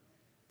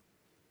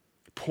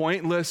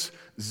 Pointless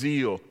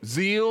zeal.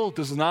 Zeal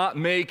does not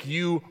make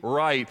you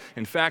right.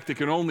 In fact, it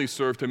can only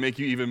serve to make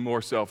you even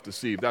more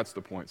self-deceived. That's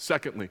the point.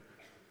 Secondly,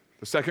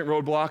 the second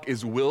roadblock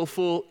is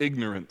willful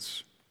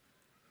ignorance.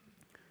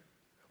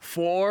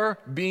 For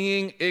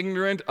being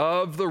ignorant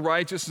of the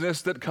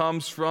righteousness that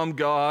comes from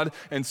God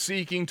and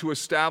seeking to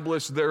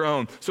establish their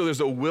own. So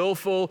there's a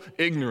willful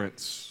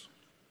ignorance.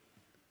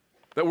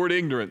 That word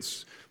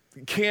ignorance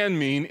can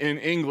mean in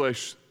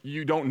English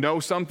you don't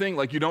know something,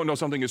 like you don't know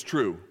something is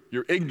true.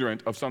 You're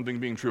ignorant of something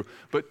being true.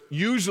 But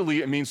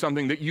usually it means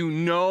something that you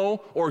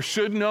know or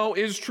should know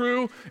is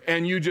true,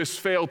 and you just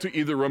fail to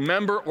either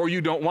remember or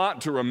you don't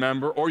want to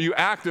remember, or you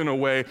act in a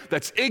way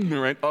that's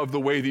ignorant of the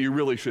way that you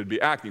really should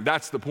be acting.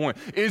 That's the point.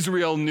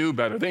 Israel knew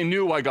better. They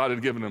knew why God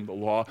had given them the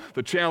law.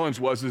 The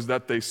challenge is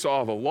that they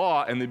saw the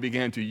law and they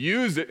began to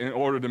use it in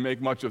order to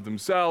make much of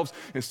themselves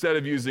instead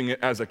of using it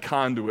as a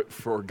conduit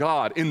for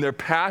God. In their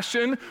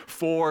passion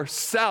for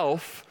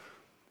self,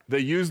 they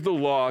used the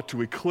law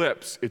to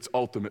eclipse its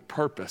ultimate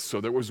purpose.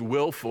 So there was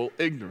willful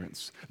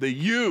ignorance. They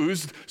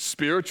used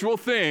spiritual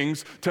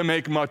things to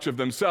make much of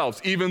themselves,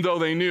 even though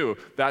they knew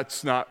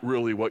that's not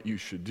really what you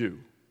should do.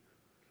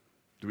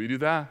 Do we do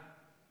that?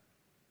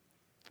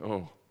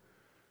 Oh,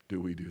 do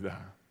we do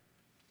that?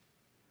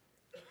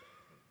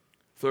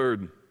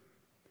 Third,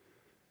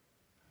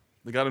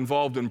 they got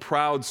involved in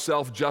proud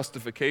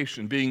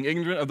self-justification, being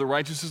ignorant of the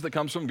righteousness that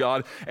comes from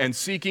God and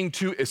seeking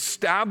to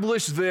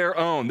establish their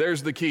own.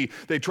 There's the key.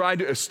 They tried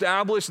to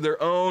establish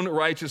their own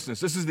righteousness.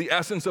 This is the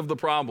essence of the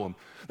problem,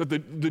 that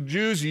the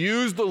Jews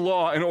used the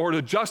law in order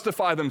to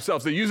justify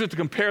themselves. They use it to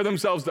compare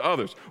themselves to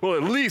others. Well,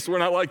 at least we're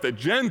not like the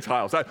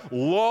Gentiles, that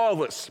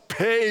lawless,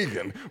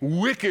 pagan,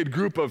 wicked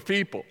group of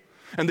people.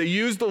 And they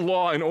used the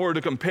law in order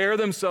to compare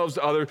themselves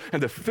to others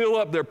and to fill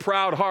up their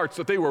proud hearts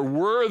that they were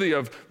worthy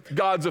of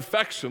God's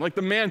affection. Like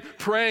the man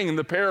praying in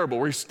the parable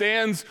where he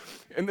stands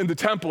in the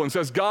temple and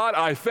says, God,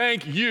 I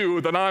thank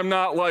you that I'm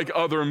not like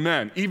other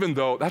men. Even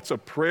though that's a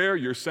prayer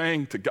you're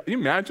saying to God. Can you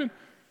imagine?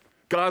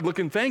 God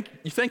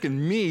you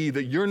thanking me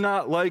that you're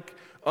not like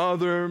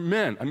other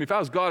men. I mean, if I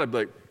was God, I'd be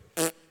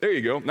like, there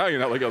you go. Now you're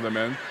not like other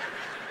men.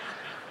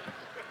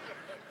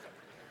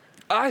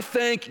 I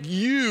thank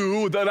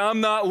you that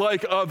I'm not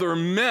like other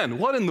men.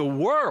 What in the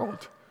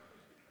world?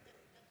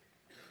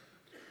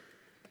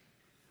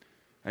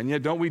 And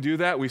yet, don't we do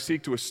that? We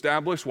seek to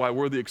establish why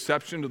we're the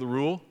exception to the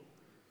rule,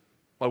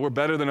 why we're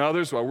better than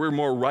others, why we're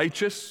more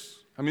righteous.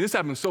 I mean, this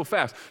happens so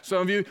fast. Some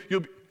of you,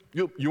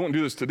 you won't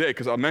do this today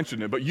because I'll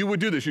mention it, but you would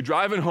do this. You're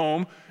driving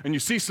home and you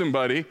see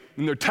somebody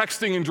and they're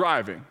texting and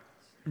driving.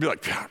 You'd be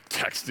like,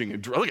 texting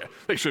and driving. Look at,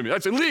 they shouldn't be.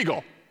 That's illegal.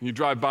 And you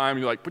drive by them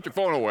and you're like, put your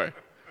phone away,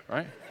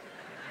 right?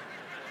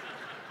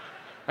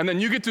 And then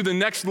you get to the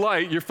next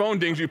light, your phone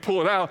dings, you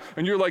pull it out,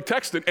 and you're like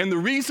texting. And the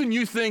reason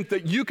you think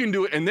that you can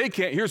do it and they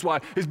can't, here's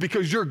why, is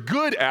because you're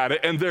good at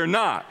it and they're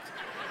not.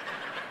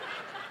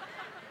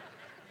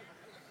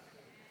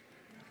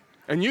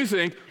 And you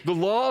think the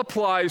law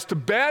applies to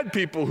bad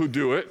people who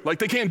do it, like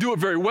they can't do it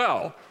very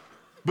well.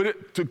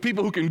 But to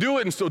people who can do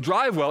it and still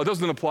drive well, it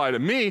doesn't apply to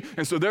me.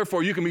 And so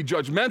therefore you can be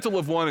judgmental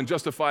of one and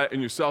justify it in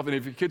yourself. And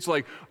if your kid's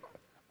like,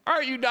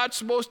 aren't you not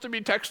supposed to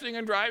be texting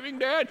and driving,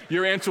 Dad?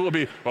 Your answer will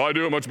be, oh, I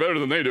do it much better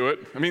than they do it.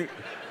 I mean,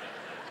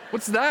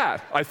 what's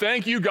that? I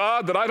thank you,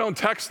 God, that I don't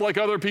text like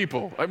other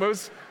people.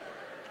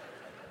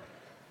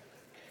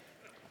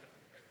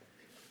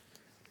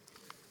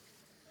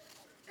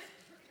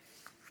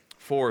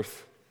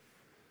 Fourth,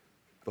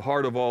 the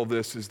heart of all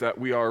this is that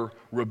we are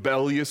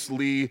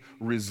rebelliously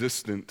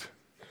resistant.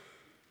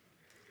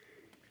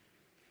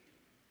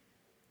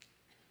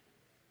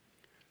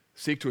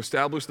 Seek to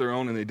establish their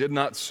own, and they did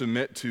not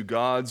submit to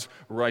God's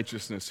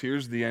righteousness.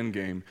 Here's the end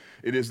game.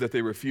 It is that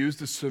they refuse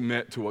to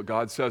submit to what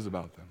God says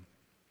about them.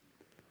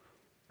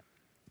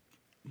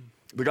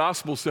 The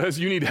gospel says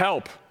you need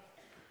help.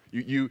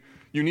 You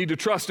need to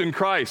trust in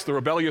Christ. The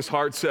rebellious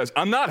heart says,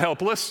 I'm not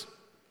helpless.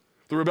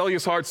 The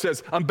rebellious heart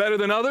says, I'm better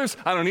than others.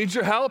 I don't need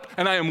your help,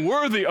 and I am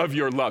worthy of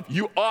your love.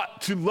 You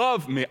ought to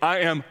love me. I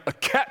am a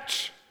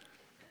catch.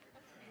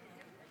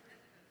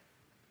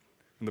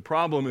 And the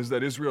problem is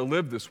that Israel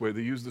lived this way.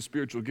 They used the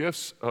spiritual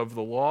gifts of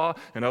the law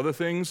and other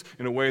things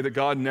in a way that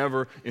God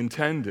never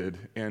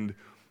intended. And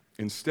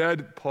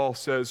instead, Paul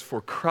says, for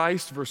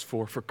Christ, verse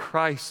 4, for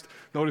Christ,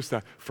 notice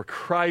that, for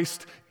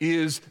Christ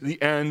is the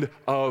end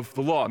of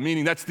the law,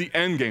 meaning that's the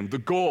end game, the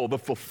goal, the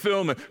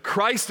fulfillment.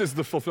 Christ is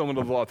the fulfillment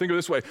of the law. Think of it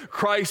this way,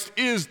 Christ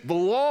is the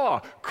law,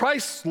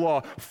 Christ's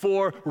law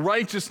for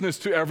righteousness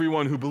to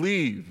everyone who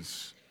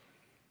believes.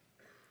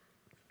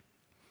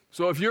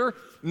 So if you're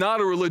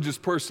not a religious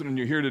person and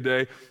you're here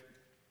today,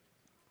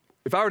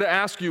 if I were to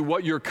ask you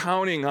what you're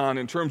counting on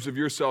in terms of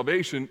your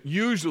salvation,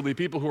 usually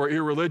people who are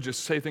irreligious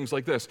say things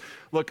like this.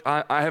 Look,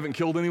 I haven't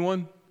killed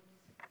anyone.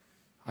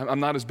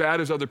 I'm not as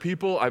bad as other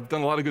people. I've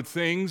done a lot of good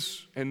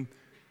things. And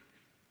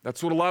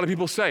that's what a lot of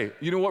people say.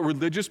 You know what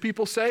religious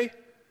people say?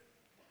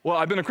 Well,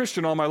 I've been a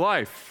Christian all my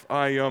life.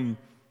 I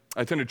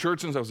attended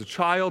church since I was a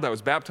child. I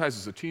was baptized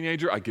as a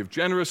teenager. I give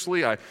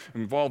generously. I'm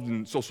involved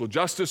in social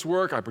justice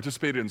work. I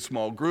participated in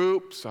small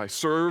groups. I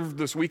served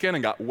this weekend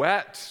and got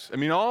wet. I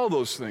mean, all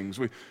those things.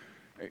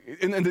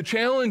 And the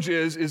challenge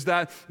is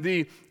that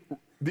the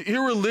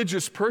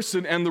irreligious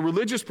person and the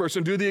religious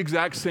person do the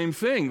exact same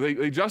thing.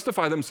 They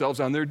justify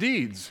themselves on their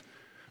deeds.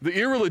 The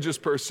irreligious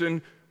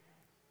person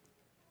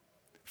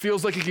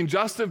feels like he can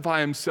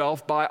justify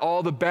himself by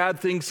all the bad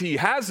things he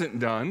hasn't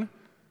done,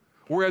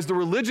 whereas the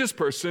religious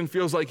person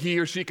feels like he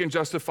or she can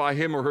justify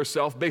him or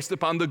herself based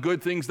upon the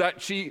good things that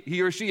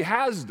he or she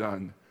has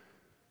done.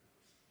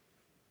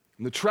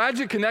 And the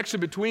tragic connection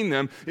between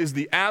them is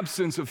the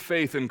absence of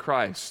faith in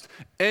Christ.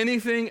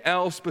 Anything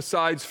else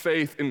besides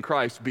faith in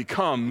Christ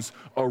becomes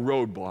a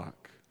roadblock.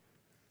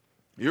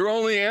 Your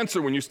only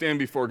answer when you stand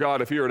before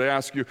God, if He were to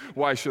ask you,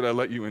 why should I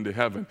let you into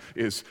heaven,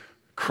 is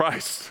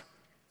Christ.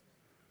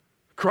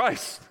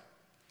 Christ.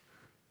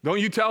 Don't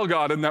you tell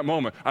God in that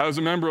moment, I was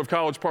a member of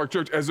College Park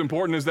Church, as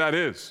important as that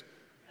is.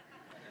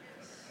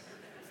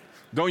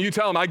 Don't you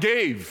tell Him, I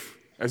gave,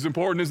 as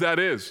important as that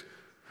is.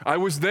 I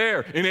was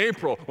there in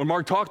April when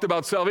Mark talked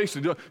about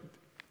salvation.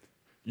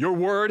 Your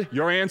word,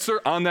 your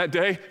answer on that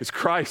day is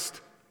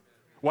Christ.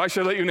 Why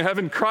should I let you into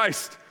heaven?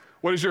 Christ.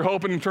 What is your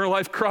hope in eternal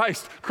life?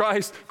 Christ,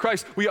 Christ,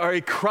 Christ. We are a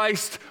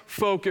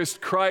Christ-focused,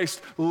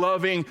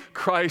 Christ-loving,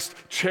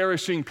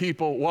 Christ-cherishing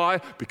people.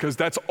 Why? Because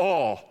that's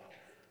all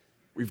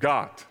we've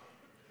got.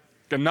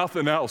 And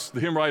nothing else. The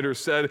hymn writer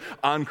said,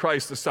 on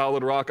Christ the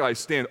solid rock I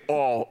stand.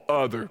 All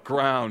other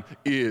ground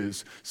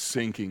is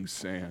sinking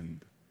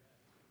sand.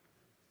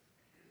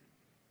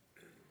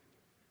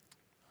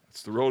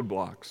 That's the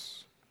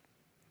roadblocks.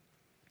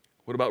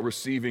 What about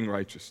receiving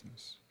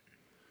righteousness?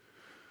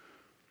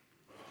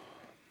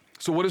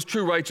 So what does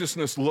true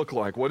righteousness look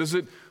like? What is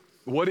it?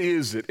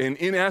 And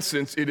in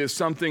essence, it is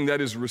something that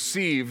is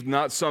received,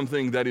 not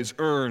something that is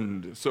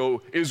earned.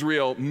 So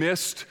Israel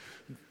missed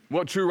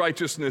what true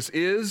righteousness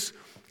is,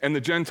 and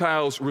the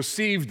Gentiles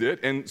received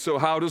it. And so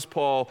how does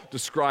Paul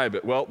describe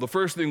it? Well, the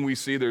first thing we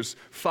see, there's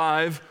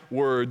 5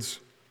 words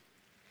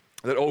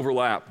that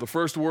overlap. The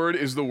first word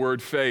is the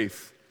word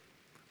faith.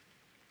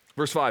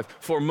 Verse 5,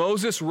 for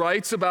Moses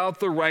writes about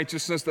the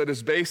righteousness that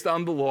is based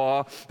on the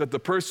law, that the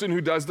person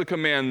who does the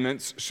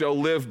commandments shall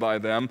live by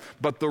them.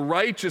 But the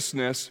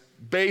righteousness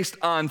based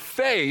on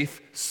faith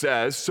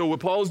says, so what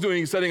Paul is doing,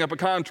 he's setting up a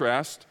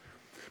contrast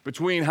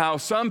between how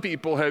some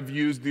people have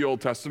used the Old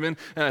Testament,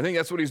 and I think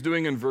that's what he's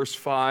doing in verse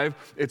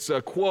 5. It's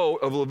a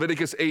quote of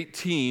Leviticus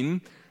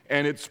 18,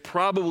 and it's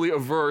probably a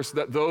verse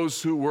that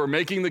those who were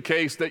making the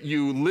case that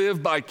you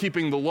live by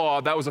keeping the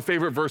law, that was a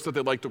favorite verse that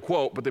they'd like to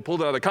quote, but they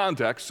pulled it out of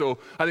context. So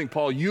I think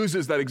Paul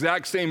uses that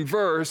exact same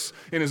verse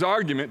in his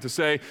argument to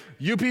say,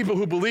 you people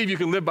who believe you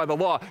can live by the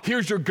law,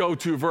 here's your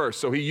go-to verse.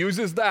 So he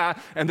uses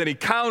that, and then he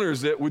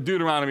counters it with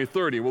Deuteronomy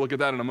 30. We'll look at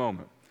that in a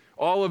moment.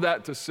 All of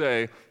that to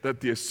say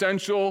that the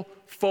essential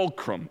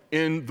fulcrum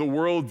in the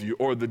worldview,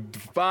 or the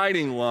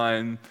dividing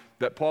line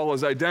that Paul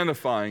is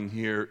identifying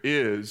here,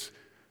 is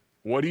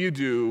what do you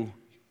do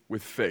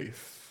with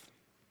faith?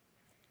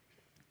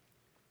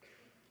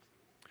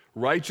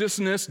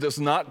 Righteousness does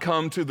not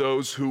come to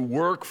those who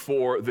work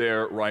for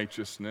their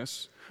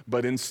righteousness,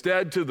 but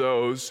instead to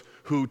those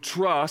who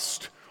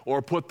trust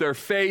or put their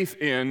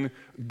faith in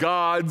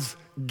God's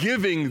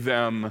giving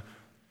them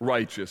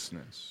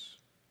righteousness.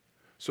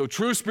 So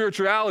true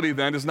spirituality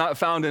then is not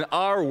found in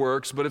our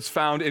works, but it's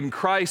found in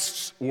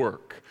Christ's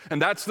work.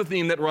 And that's the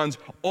theme that runs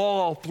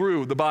all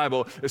through the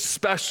Bible,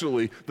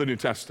 especially the New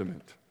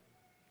Testament.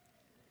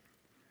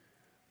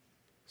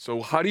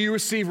 So how do you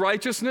receive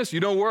righteousness?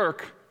 You don't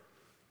work.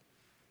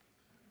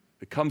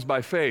 It comes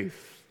by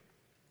faith.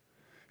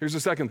 Here's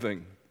the second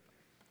thing.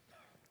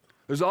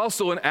 There's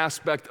also an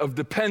aspect of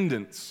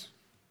dependence.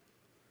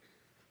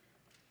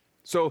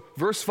 So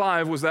verse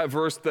 5 was that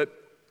verse that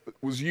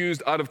was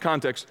used out of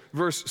context.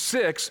 Verse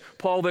 6,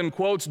 Paul then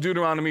quotes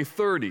Deuteronomy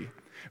 30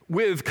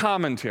 with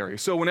commentary.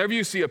 So whenever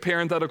you see a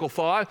parenthetical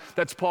thought,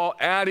 that's Paul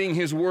adding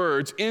his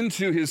words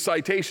into his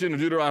citation of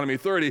Deuteronomy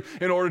 30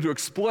 in order to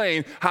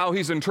explain how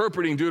he's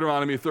interpreting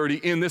Deuteronomy 30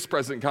 in this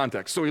present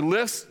context. So he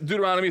lists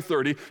Deuteronomy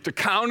 30 to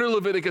counter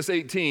Leviticus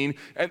 18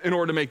 in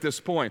order to make this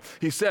point.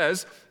 He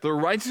says, the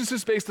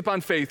righteousness based upon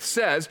faith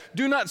says,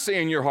 do not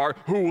say in your heart,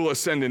 who will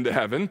ascend into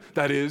heaven?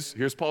 That is,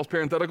 here's Paul's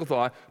parenthetical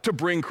thought, to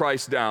bring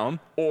Christ down.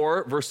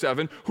 Or, verse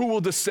 7, who will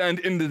descend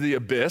into the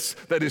abyss?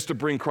 That is, to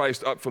bring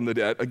Christ up from the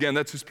dead. Again,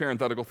 that's his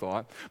parenthetical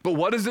thought. But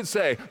what does it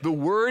say? The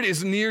word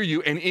is near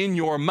you and in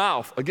your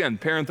mouth. Again,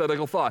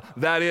 parenthetical thought.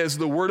 That is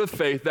the word of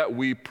faith that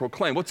we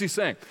proclaim. What's he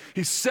saying?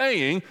 He's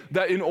saying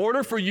that in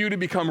order for you to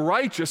become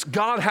righteous,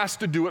 God has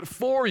to do it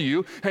for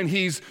you, and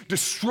he's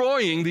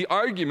destroying the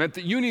argument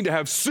that you need to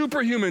have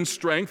superhuman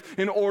strength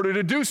in order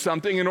to do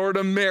something, in order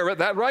to merit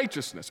that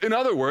righteousness. In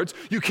other words,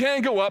 you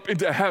can't go up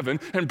into heaven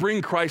and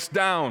bring Christ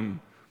down.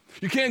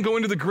 You can't go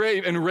into the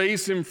grave and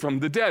raise him from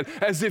the dead,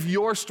 as if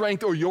your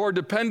strength or your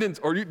dependence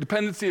or your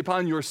dependency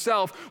upon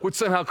yourself would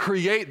somehow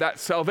create that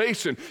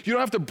salvation. You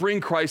don't have to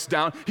bring Christ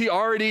down. He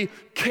already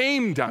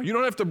came down. You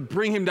don't have to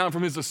bring him down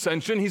from his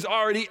ascension. He's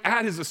already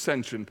at his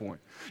ascension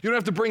point. You don't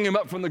have to bring him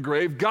up from the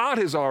grave. God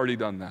has already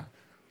done that.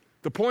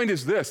 The point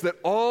is this, that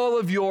all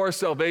of your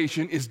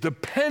salvation is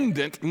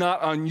dependent not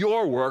on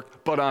your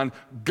work, but on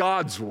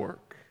God's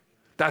work.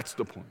 That's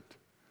the point.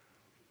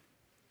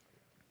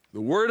 The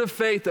word of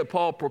faith that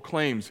Paul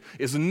proclaims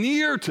is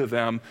near to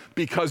them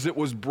because it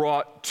was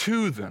brought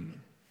to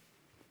them.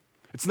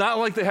 It's not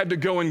like they had to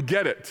go and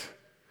get it.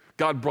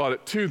 God brought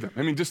it to them.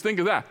 I mean, just think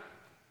of that.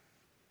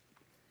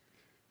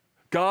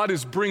 God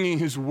is bringing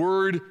his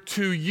word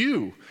to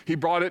you. He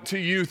brought it to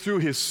you through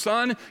his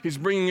Son. He's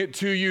bringing it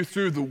to you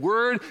through the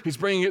word. He's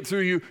bringing it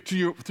through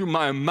through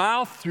my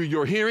mouth, through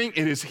your hearing.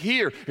 It is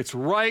here. It's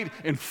right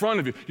in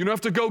front of you. You don't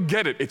have to go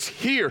get it. It's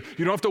here.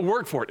 You don't have to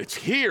work for it. It's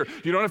here.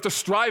 You don't have to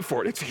strive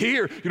for it. It's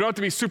here. You don't have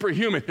to be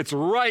superhuman. It's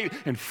right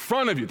in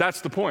front of you.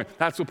 That's the point.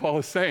 That's what Paul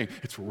is saying.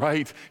 It's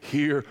right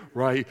here,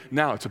 right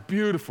now. It's a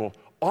beautiful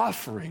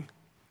offering.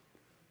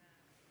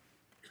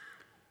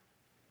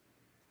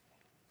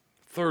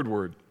 Third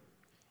word,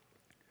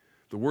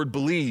 the word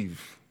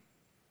believe.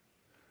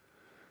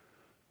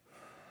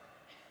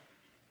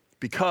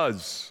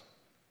 Because,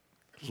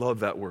 I love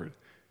that word.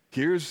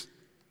 Here's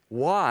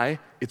why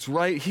it's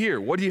right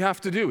here. What do you have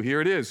to do?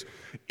 Here it is.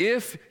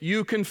 If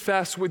you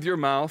confess with your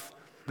mouth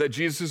that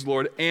Jesus is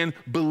Lord and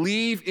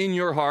believe in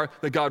your heart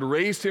that God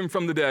raised him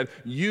from the dead,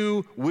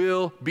 you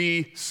will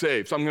be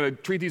saved. So I'm going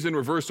to treat these in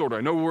reverse order.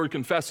 I know the word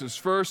confess is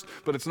first,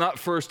 but it's not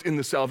first in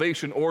the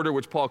salvation order,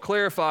 which Paul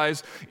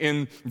clarifies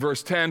in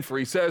verse 10, for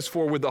he says,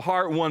 for with the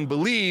heart one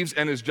believes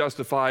and is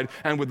justified,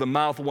 and with the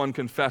mouth one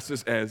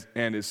confesses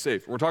and is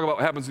saved. We're talking about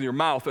what happens in your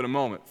mouth in a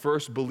moment.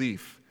 First,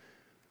 belief.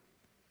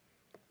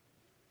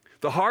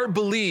 The heart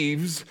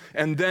believes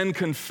and then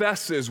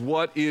confesses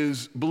what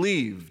is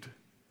believed.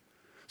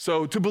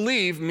 So to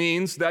believe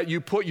means that you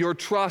put your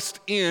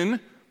trust in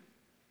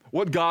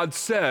what God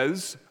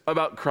says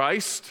about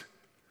Christ,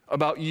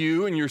 about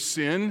you and your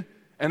sin,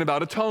 and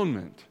about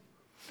atonement.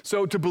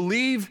 So to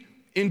believe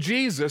in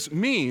Jesus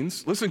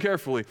means, listen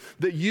carefully,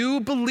 that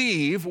you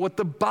believe what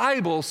the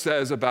Bible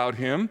says about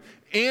him,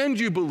 and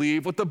you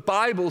believe what the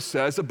Bible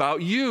says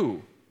about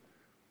you.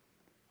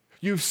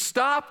 You've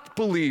stopped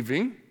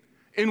believing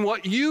in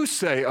what you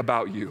say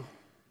about you.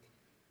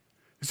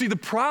 See, the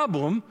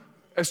problem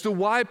as to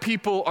why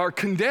people are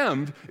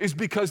condemned is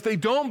because they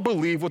don't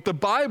believe what the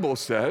Bible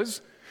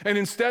says, and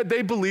instead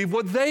they believe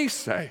what they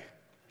say.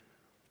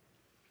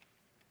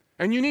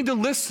 And you need to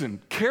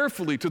listen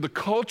carefully to the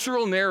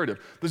cultural narrative.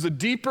 There's a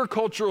deeper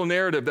cultural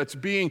narrative that's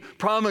being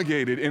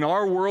promulgated in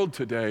our world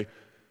today.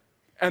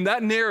 And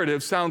that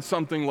narrative sounds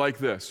something like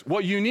this.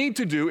 What you need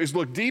to do is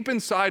look deep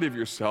inside of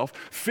yourself,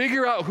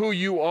 figure out who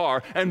you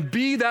are, and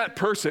be that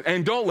person.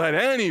 And don't let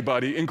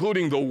anybody,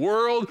 including the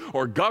world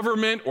or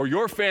government or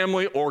your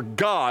family or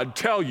God,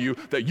 tell you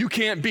that you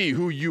can't be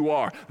who you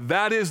are.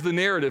 That is the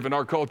narrative in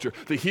our culture.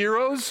 The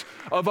heroes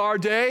of our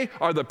day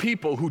are the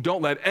people who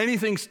don't let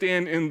anything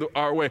stand in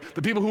our way.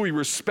 The people who we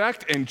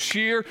respect and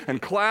cheer and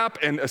clap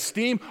and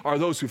esteem are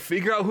those who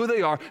figure out who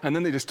they are, and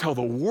then they just tell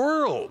the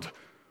world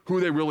who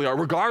they really are,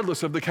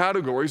 regardless of the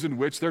categories in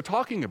which they're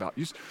talking about.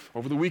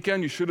 Over the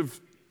weekend, you should have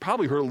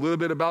probably heard a little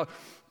bit about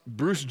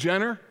Bruce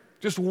Jenner.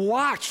 Just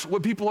watch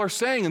what people are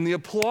saying and the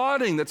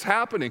applauding that's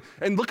happening.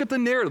 And look at the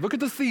narrative. Look at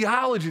the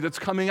theology that's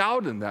coming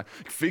out in that.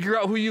 Figure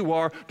out who you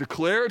are.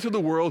 Declare it to the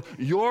world.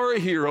 You're a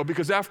hero,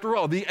 because after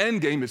all, the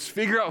end game is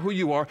figure out who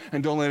you are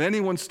and don't let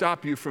anyone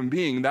stop you from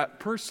being that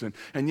person.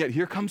 And yet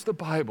here comes the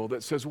Bible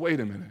that says,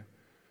 wait a minute.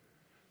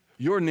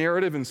 Your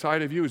narrative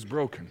inside of you is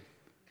broken.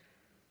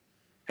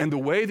 And the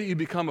way that you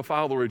become a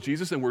follower of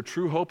Jesus and where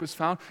true hope is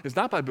found is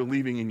not by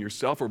believing in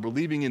yourself or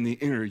believing in the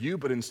inner you,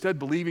 but instead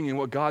believing in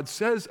what God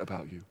says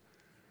about you.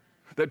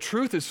 That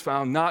truth is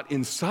found not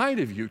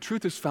inside of you,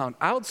 truth is found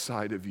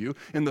outside of you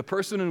in the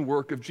person and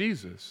work of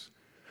Jesus.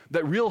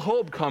 That real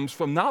hope comes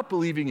from not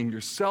believing in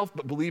yourself,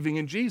 but believing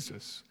in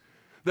Jesus.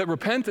 That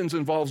repentance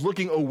involves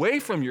looking away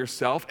from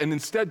yourself and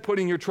instead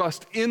putting your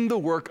trust in the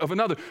work of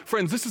another.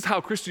 Friends, this is how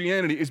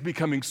Christianity is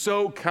becoming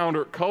so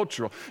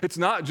countercultural. It's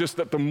not just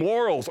that the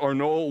morals are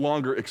no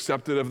longer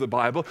accepted of the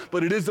Bible,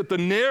 but it is that the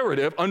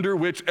narrative under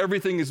which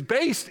everything is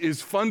based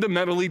is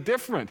fundamentally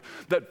different.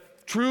 That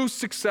true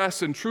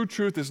success and true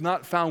truth is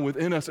not found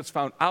within us, it's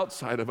found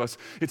outside of us.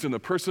 It's in the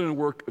person and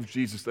work of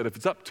Jesus, that if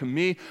it's up to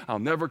me, I'll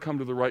never come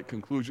to the right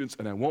conclusions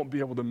and I won't be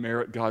able to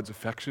merit God's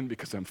affection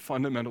because I'm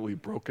fundamentally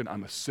broken.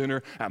 I'm a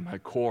sinner at my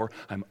core.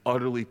 I'm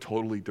utterly,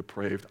 totally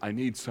depraved. I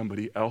need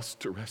somebody else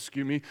to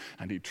rescue me.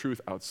 I need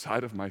truth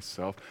outside of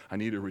myself. I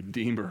need a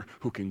Redeemer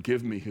who can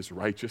give me his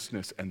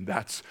righteousness, and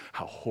that's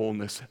how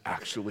wholeness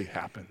actually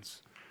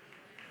happens.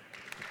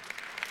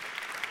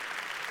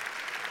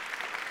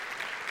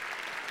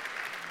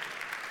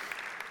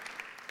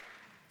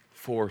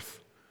 Fourth,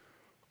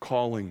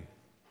 calling.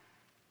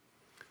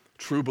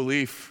 True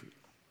belief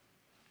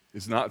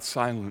is not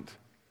silent.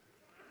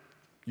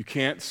 You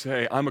can't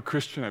say, I'm a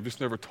Christian, I've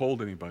just never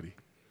told anybody.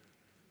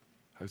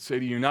 I would say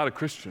to you, you're not a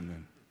Christian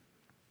then.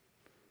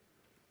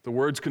 The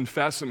words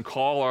confess and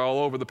call are all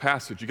over the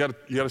passage. You got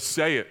to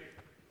say it.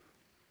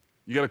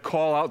 You got to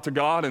call out to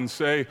God and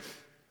say,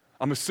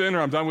 I'm a sinner,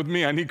 I'm done with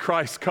me, I need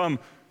Christ, come.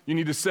 You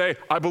need to say,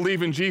 I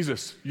believe in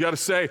Jesus. You got to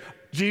say,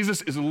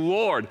 Jesus is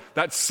Lord.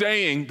 That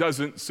saying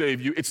doesn't save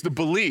you. It's the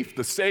belief.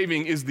 The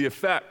saving is the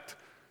effect.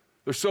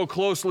 They're so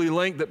closely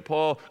linked that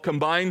Paul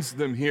combines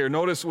them here.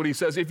 Notice what he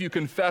says, if you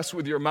confess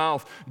with your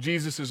mouth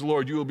Jesus is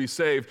Lord, you will be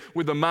saved.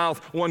 With the mouth,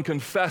 one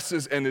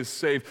confesses and is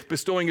saved,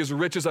 bestowing his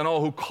riches on all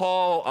who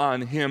call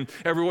on him.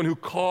 Everyone who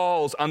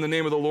calls on the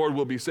name of the Lord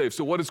will be saved.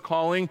 So what is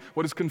calling?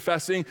 What is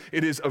confessing?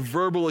 It is a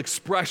verbal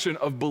expression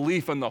of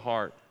belief in the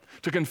heart.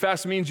 To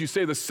confess means you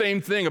say the same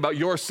thing about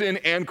your sin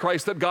and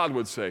Christ that God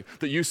would say.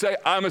 That you say,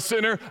 I'm a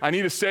sinner, I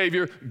need a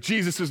Savior,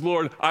 Jesus is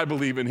Lord, I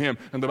believe in him.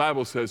 And the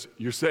Bible says,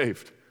 you're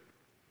saved.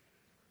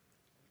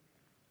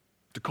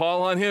 To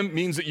call on him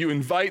means that you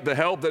invite the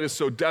help that is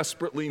so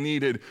desperately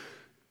needed.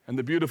 And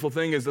the beautiful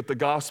thing is that the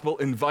gospel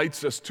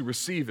invites us to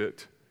receive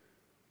it.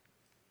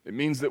 It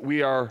means that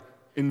we are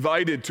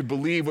invited to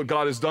believe what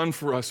God has done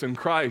for us in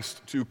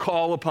Christ, to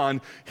call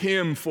upon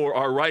him for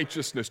our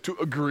righteousness, to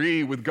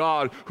agree with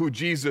God who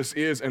Jesus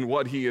is and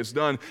what he has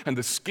done. And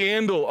the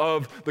scandal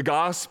of the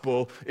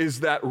gospel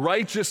is that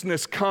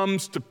righteousness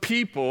comes to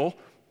people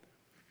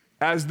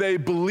as they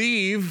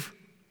believe,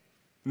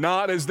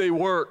 not as they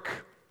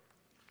work.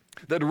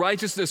 That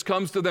righteousness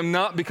comes to them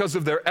not because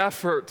of their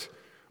effort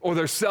or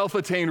their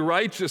self-attained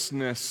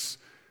righteousness,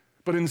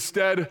 but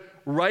instead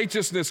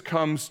righteousness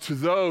comes to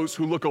those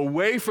who look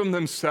away from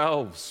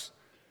themselves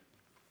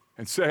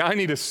and say, I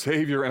need a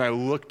Savior, and I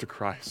look to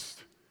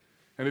Christ.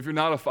 And if you're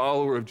not a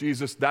follower of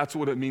Jesus, that's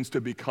what it means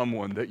to become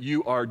one, that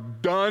you are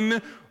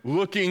done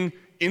looking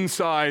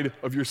inside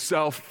of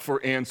yourself for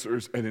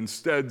answers and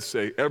instead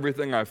say,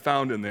 everything I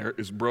found in there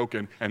is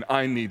broken and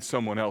I need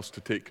someone else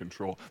to take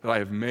control. That I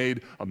have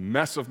made a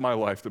mess of my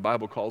life. The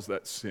Bible calls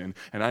that sin.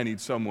 And I need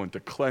someone to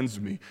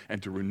cleanse me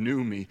and to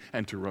renew me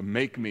and to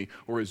remake me.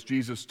 Or as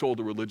Jesus told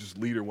a religious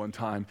leader one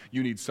time,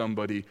 you need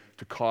somebody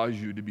to cause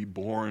you to be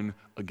born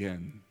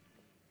again.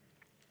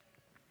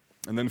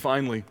 And then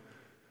finally,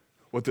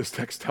 what this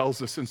text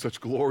tells us in such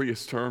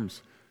glorious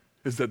terms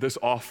is that this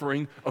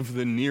offering of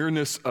the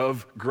nearness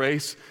of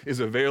grace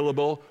is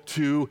available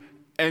to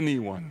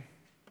anyone.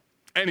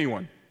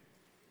 Anyone.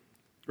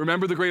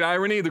 Remember the great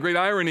irony? The great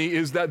irony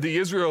is that the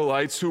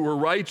Israelites who were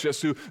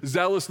righteous, who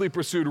zealously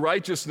pursued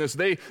righteousness,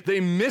 they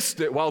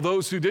missed it, while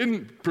those who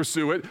didn't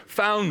pursue it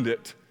found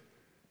it.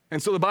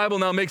 And so the Bible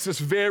now makes this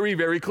very,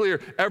 very clear.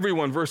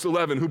 Everyone, verse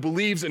 11, who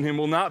believes in him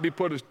will not be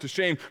put to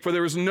shame, for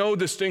there is no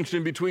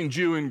distinction between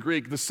Jew and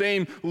Greek. The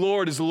same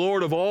Lord is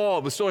Lord of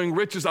all, bestowing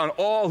riches on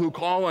all who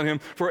call on him.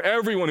 For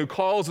everyone who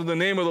calls on the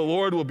name of the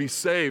Lord will be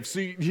saved. So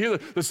you hear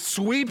the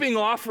sweeping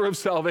offer of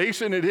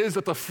salvation it is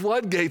that the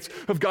floodgates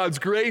of God's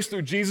grace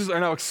through Jesus are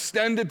now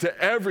extended to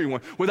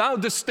everyone without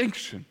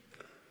distinction.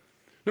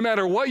 No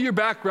matter what your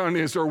background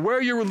is or where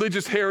your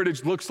religious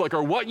heritage looks like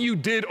or what you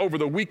did over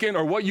the weekend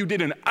or what you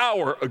did an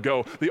hour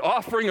ago, the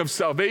offering of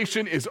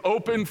salvation is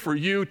open for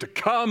you to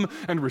come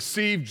and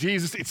receive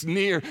Jesus. It's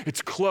near,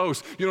 it's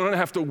close. You don't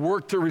have to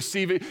work to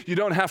receive it. You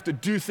don't have to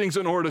do things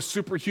in order to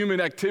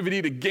superhuman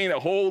activity to gain a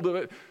hold of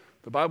it.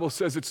 The Bible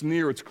says it's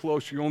near, it's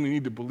close. You only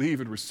need to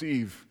believe and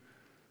receive,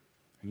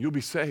 and you'll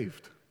be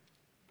saved.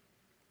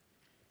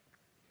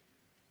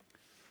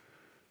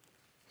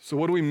 So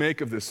what do we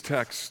make of this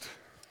text?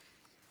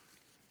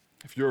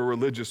 If you're a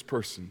religious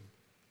person,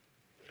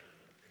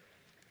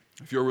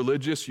 if you're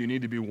religious, you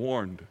need to be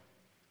warned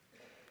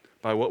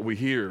by what we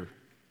hear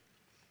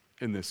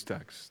in this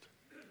text.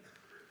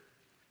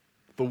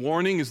 The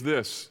warning is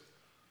this: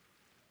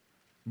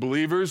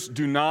 believers,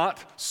 do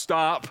not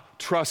stop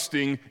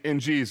trusting in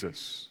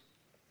Jesus.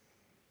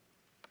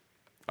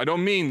 I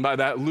don't mean by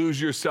that lose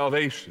your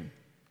salvation.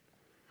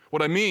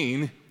 What I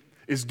mean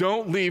is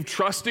don't leave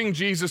trusting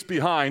Jesus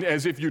behind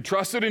as if you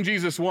trusted in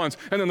Jesus once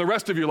and then the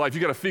rest of your life you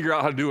got to figure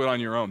out how to do it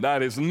on your own.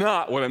 That is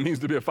not what it means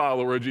to be a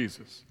follower of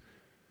Jesus.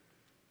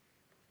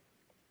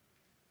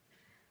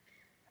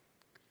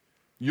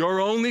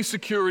 Your only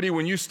security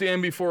when you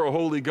stand before a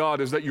holy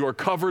God is that you are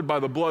covered by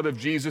the blood of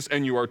Jesus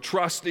and you are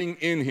trusting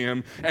in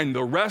him, and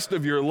the rest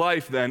of your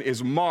life then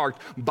is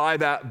marked by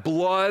that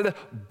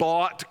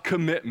blood-bought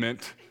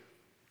commitment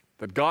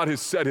that God has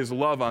set his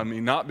love on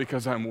me, not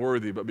because I'm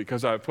worthy, but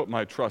because I've put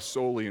my trust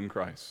solely in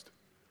Christ.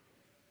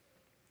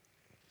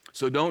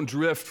 So don't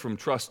drift from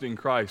trusting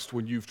Christ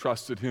when you've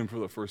trusted him for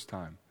the first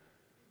time.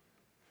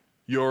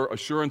 Your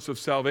assurance of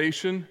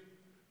salvation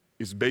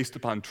is based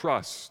upon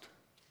trust.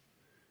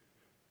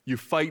 You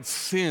fight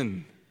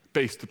sin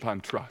based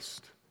upon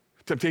trust.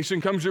 Temptation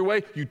comes your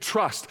way, you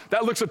trust.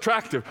 That looks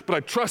attractive, but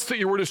I trust that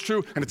your word is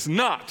true, and it's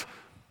not.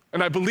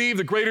 And I believe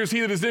the greater is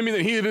he that is in me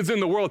than he that is in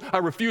the world. I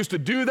refuse to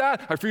do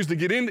that. I refuse to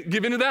give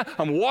into that.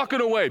 I'm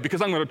walking away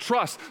because I'm going to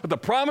trust that the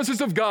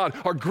promises of God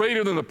are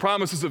greater than the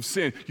promises of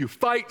sin. You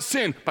fight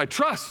sin by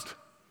trust.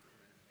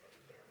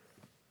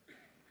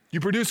 You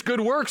produce good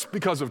works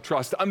because of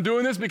trust. I'm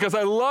doing this because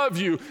I love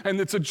you,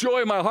 and it's a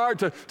joy in my heart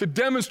to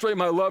demonstrate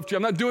my love to you.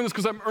 I'm not doing this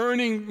because I'm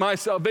earning my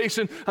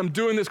salvation. I'm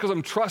doing this because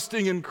I'm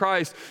trusting in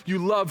Christ. You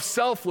love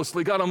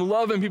selflessly. God, I'm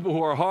loving people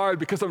who are hard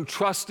because I'm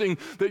trusting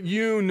that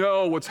you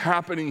know what's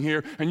happening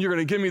here, and you're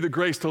going to give me the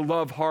grace to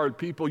love hard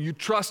people. You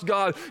trust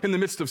God in the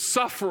midst of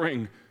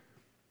suffering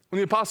When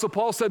the Apostle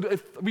Paul said,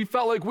 if we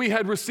felt like we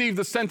had received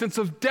the sentence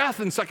of death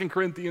in 2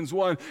 Corinthians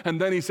 1,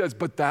 and then he says,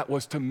 but that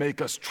was to make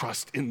us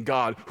trust in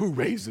God who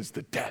raises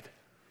the dead.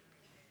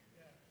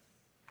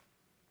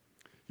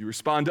 You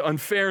respond to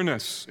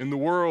unfairness in the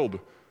world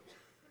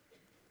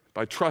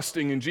by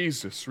trusting in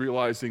Jesus,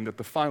 realizing that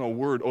the final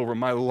word over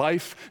my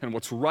life and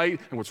what's right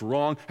and what's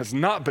wrong has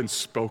not been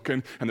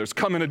spoken, and there's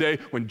coming a day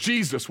when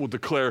Jesus will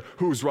declare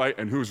who's right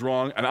and who's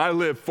wrong, and I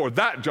live for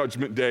that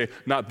judgment day,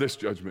 not this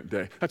judgment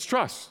day. That's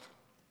trust.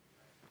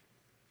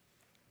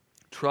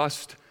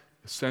 Trust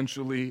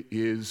essentially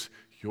is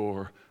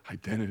your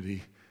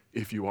identity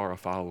if you are a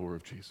follower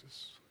of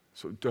Jesus.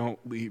 So don't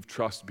leave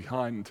trust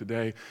behind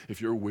today. If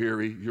you're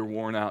weary, you're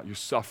worn out, you're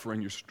suffering,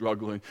 you're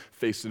struggling,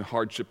 facing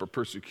hardship or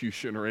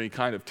persecution or any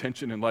kind of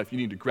tension in life, you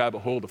need to grab a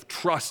hold of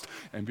trust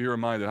and be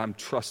reminded, I'm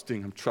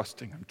trusting in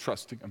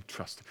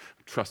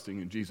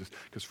Jesus.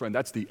 Because friend,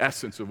 that's the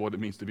essence of what it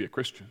means to be a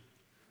Christian.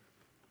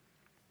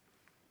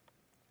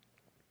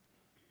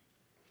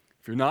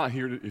 If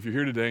you're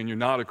here today and you're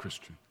not a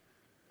Christian,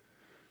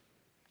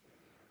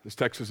 this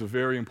text is a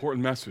very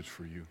important message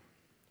for you.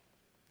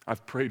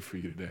 I've prayed for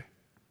you today.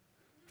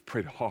 I've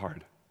prayed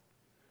hard.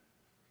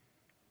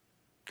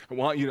 I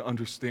want you to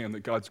understand that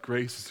God's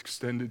grace is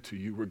extended to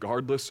you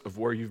regardless of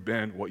where you've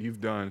been, what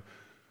you've done.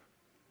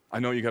 I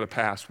know you got a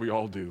past. We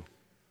all do.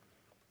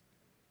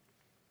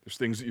 There's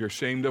things that you're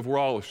ashamed of. We're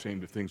all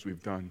ashamed of things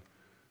we've done.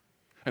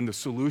 And the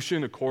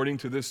solution, according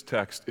to this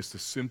text, is to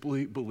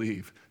simply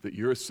believe that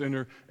you're a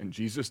sinner and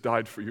Jesus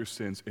died for your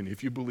sins. And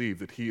if you believe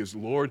that he is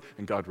Lord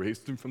and God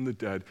raised him from the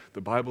dead, the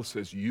Bible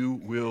says you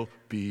will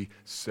be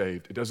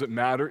saved. It doesn't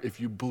matter if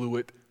you blew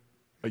it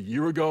a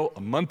year ago,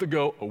 a month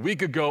ago, a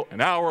week ago,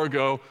 an hour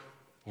ago,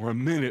 or a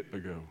minute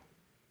ago.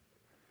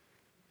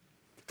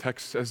 The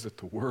text says that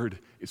the word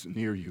is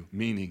near you,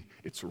 meaning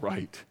it's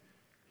right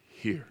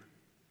here.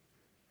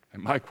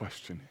 And my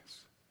question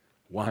is,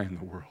 why in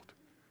the world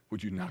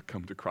would you not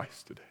come to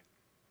Christ today?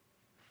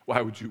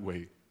 Why would you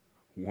wait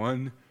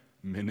 1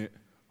 minute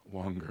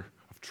longer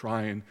of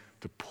trying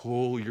to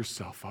pull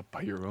yourself up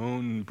by your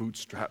own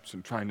bootstraps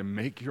and trying to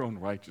make your own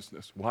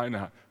righteousness? Why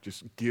not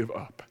just give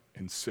up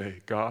and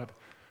say, God,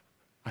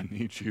 I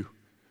need you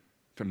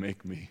to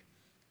make me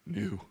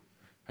new.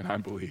 And I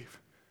believe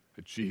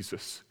that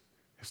Jesus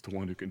is the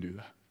one who can do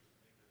that.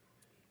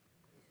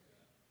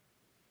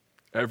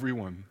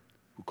 Everyone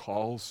who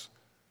calls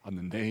on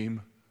the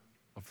name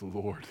of the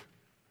Lord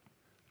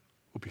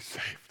will be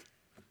saved.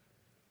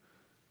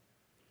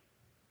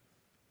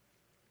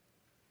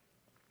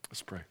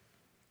 Let's pray.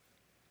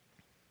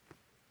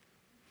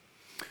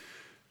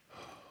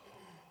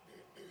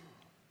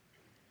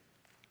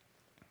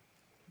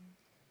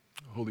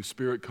 Holy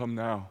Spirit, come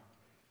now.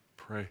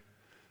 Pray.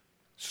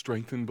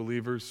 Strengthen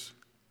believers.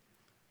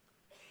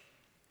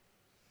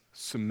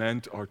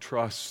 Cement our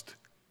trust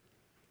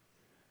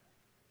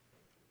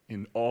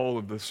in all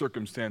of the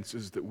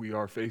circumstances that we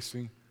are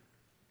facing.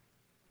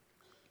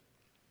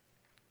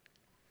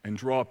 And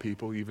draw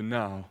people, even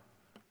now,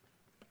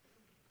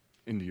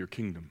 into your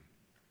kingdom.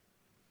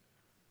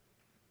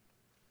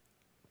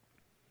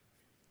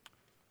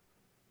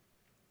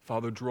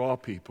 Father, draw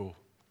people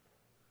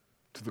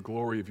to the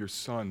glory of your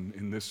Son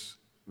in this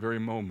very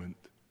moment.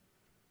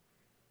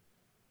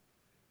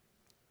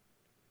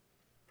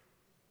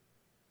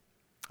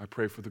 I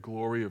pray for the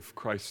glory of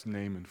Christ's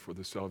name and for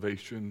the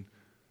salvation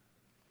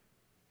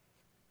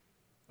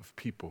of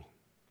people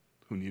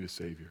who need a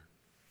Savior.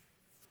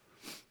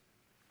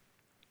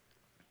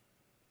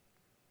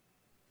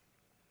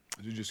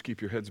 As you just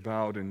keep your heads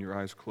bowed and your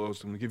eyes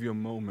closed, I'm going to give you a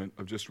moment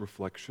of just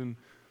reflection.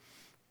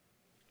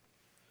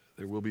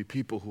 There will be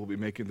people who will be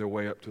making their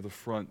way up to the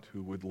front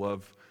who would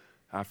love,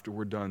 after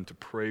we're done, to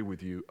pray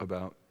with you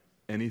about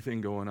anything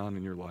going on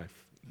in your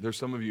life. There's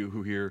some of you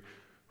who here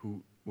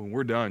who, when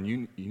we're done,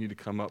 you need to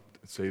come up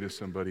and say to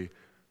somebody,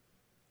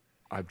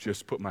 I've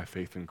just put my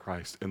faith in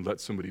Christ, and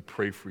let somebody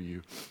pray for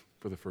you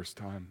for the first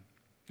time.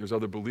 There's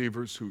other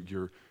believers who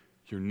your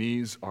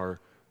knees are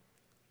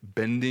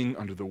bending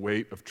under the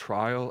weight of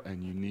trial,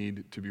 and you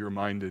need to be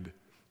reminded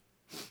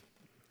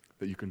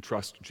that you can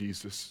trust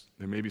Jesus.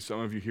 There may be some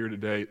of you here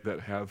today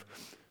that have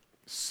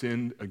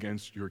sinned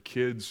against your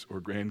kids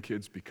or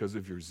grandkids because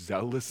of your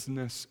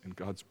zealousness, and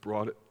God's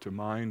brought it to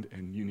mind,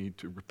 and you need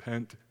to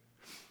repent.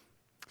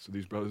 So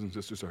these brothers and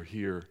sisters are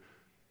here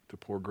to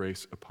pour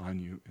grace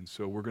upon you. And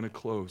so we're going to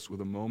close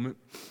with a moment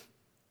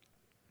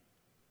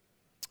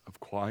of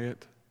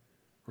quiet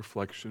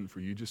reflection for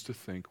you just to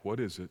think, what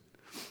is it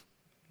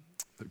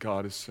that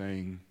God is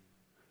saying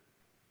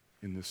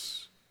in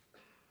this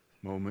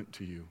moment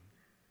to you?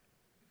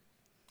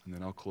 And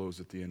then I'll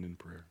close at the end in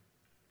prayer.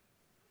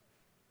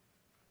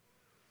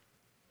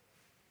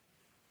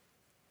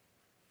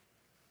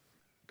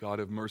 God,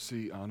 have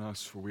mercy on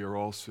us, for we are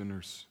all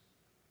sinners.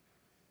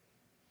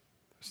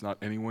 There's not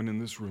anyone in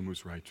this room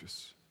who's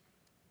righteous.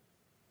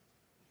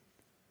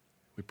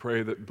 We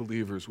pray that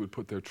believers would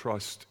put their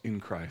trust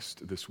in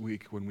Christ this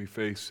week when we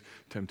face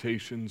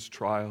temptations,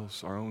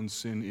 trials, our own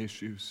sin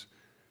issues,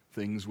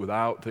 things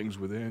without, things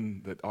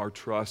within, that our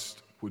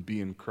trust would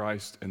be in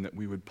Christ and that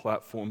we would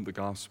platform the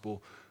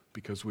gospel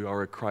because we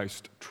are a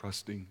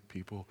Christ-trusting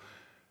people.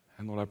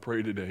 And Lord, I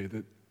pray today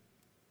that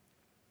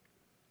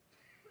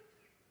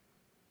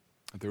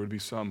there would be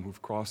some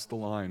who've crossed the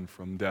line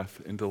from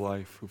death into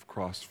life, who've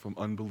crossed from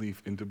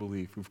unbelief into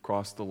belief, who've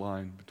crossed the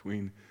line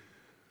between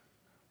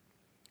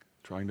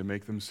trying to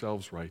make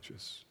themselves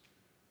righteous,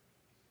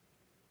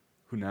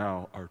 who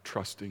now are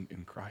trusting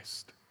in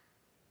Christ.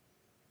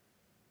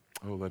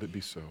 Oh, let it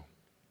be so.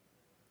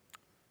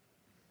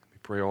 We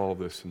pray all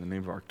this in the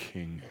name of our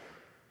King,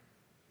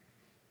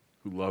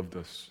 who loved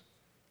us,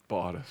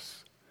 bought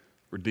us,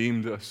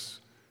 redeemed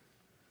us,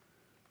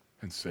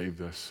 and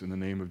saved us. In the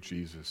name of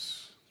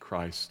Jesus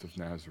Christ of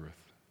Nazareth.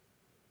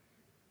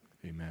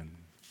 Amen.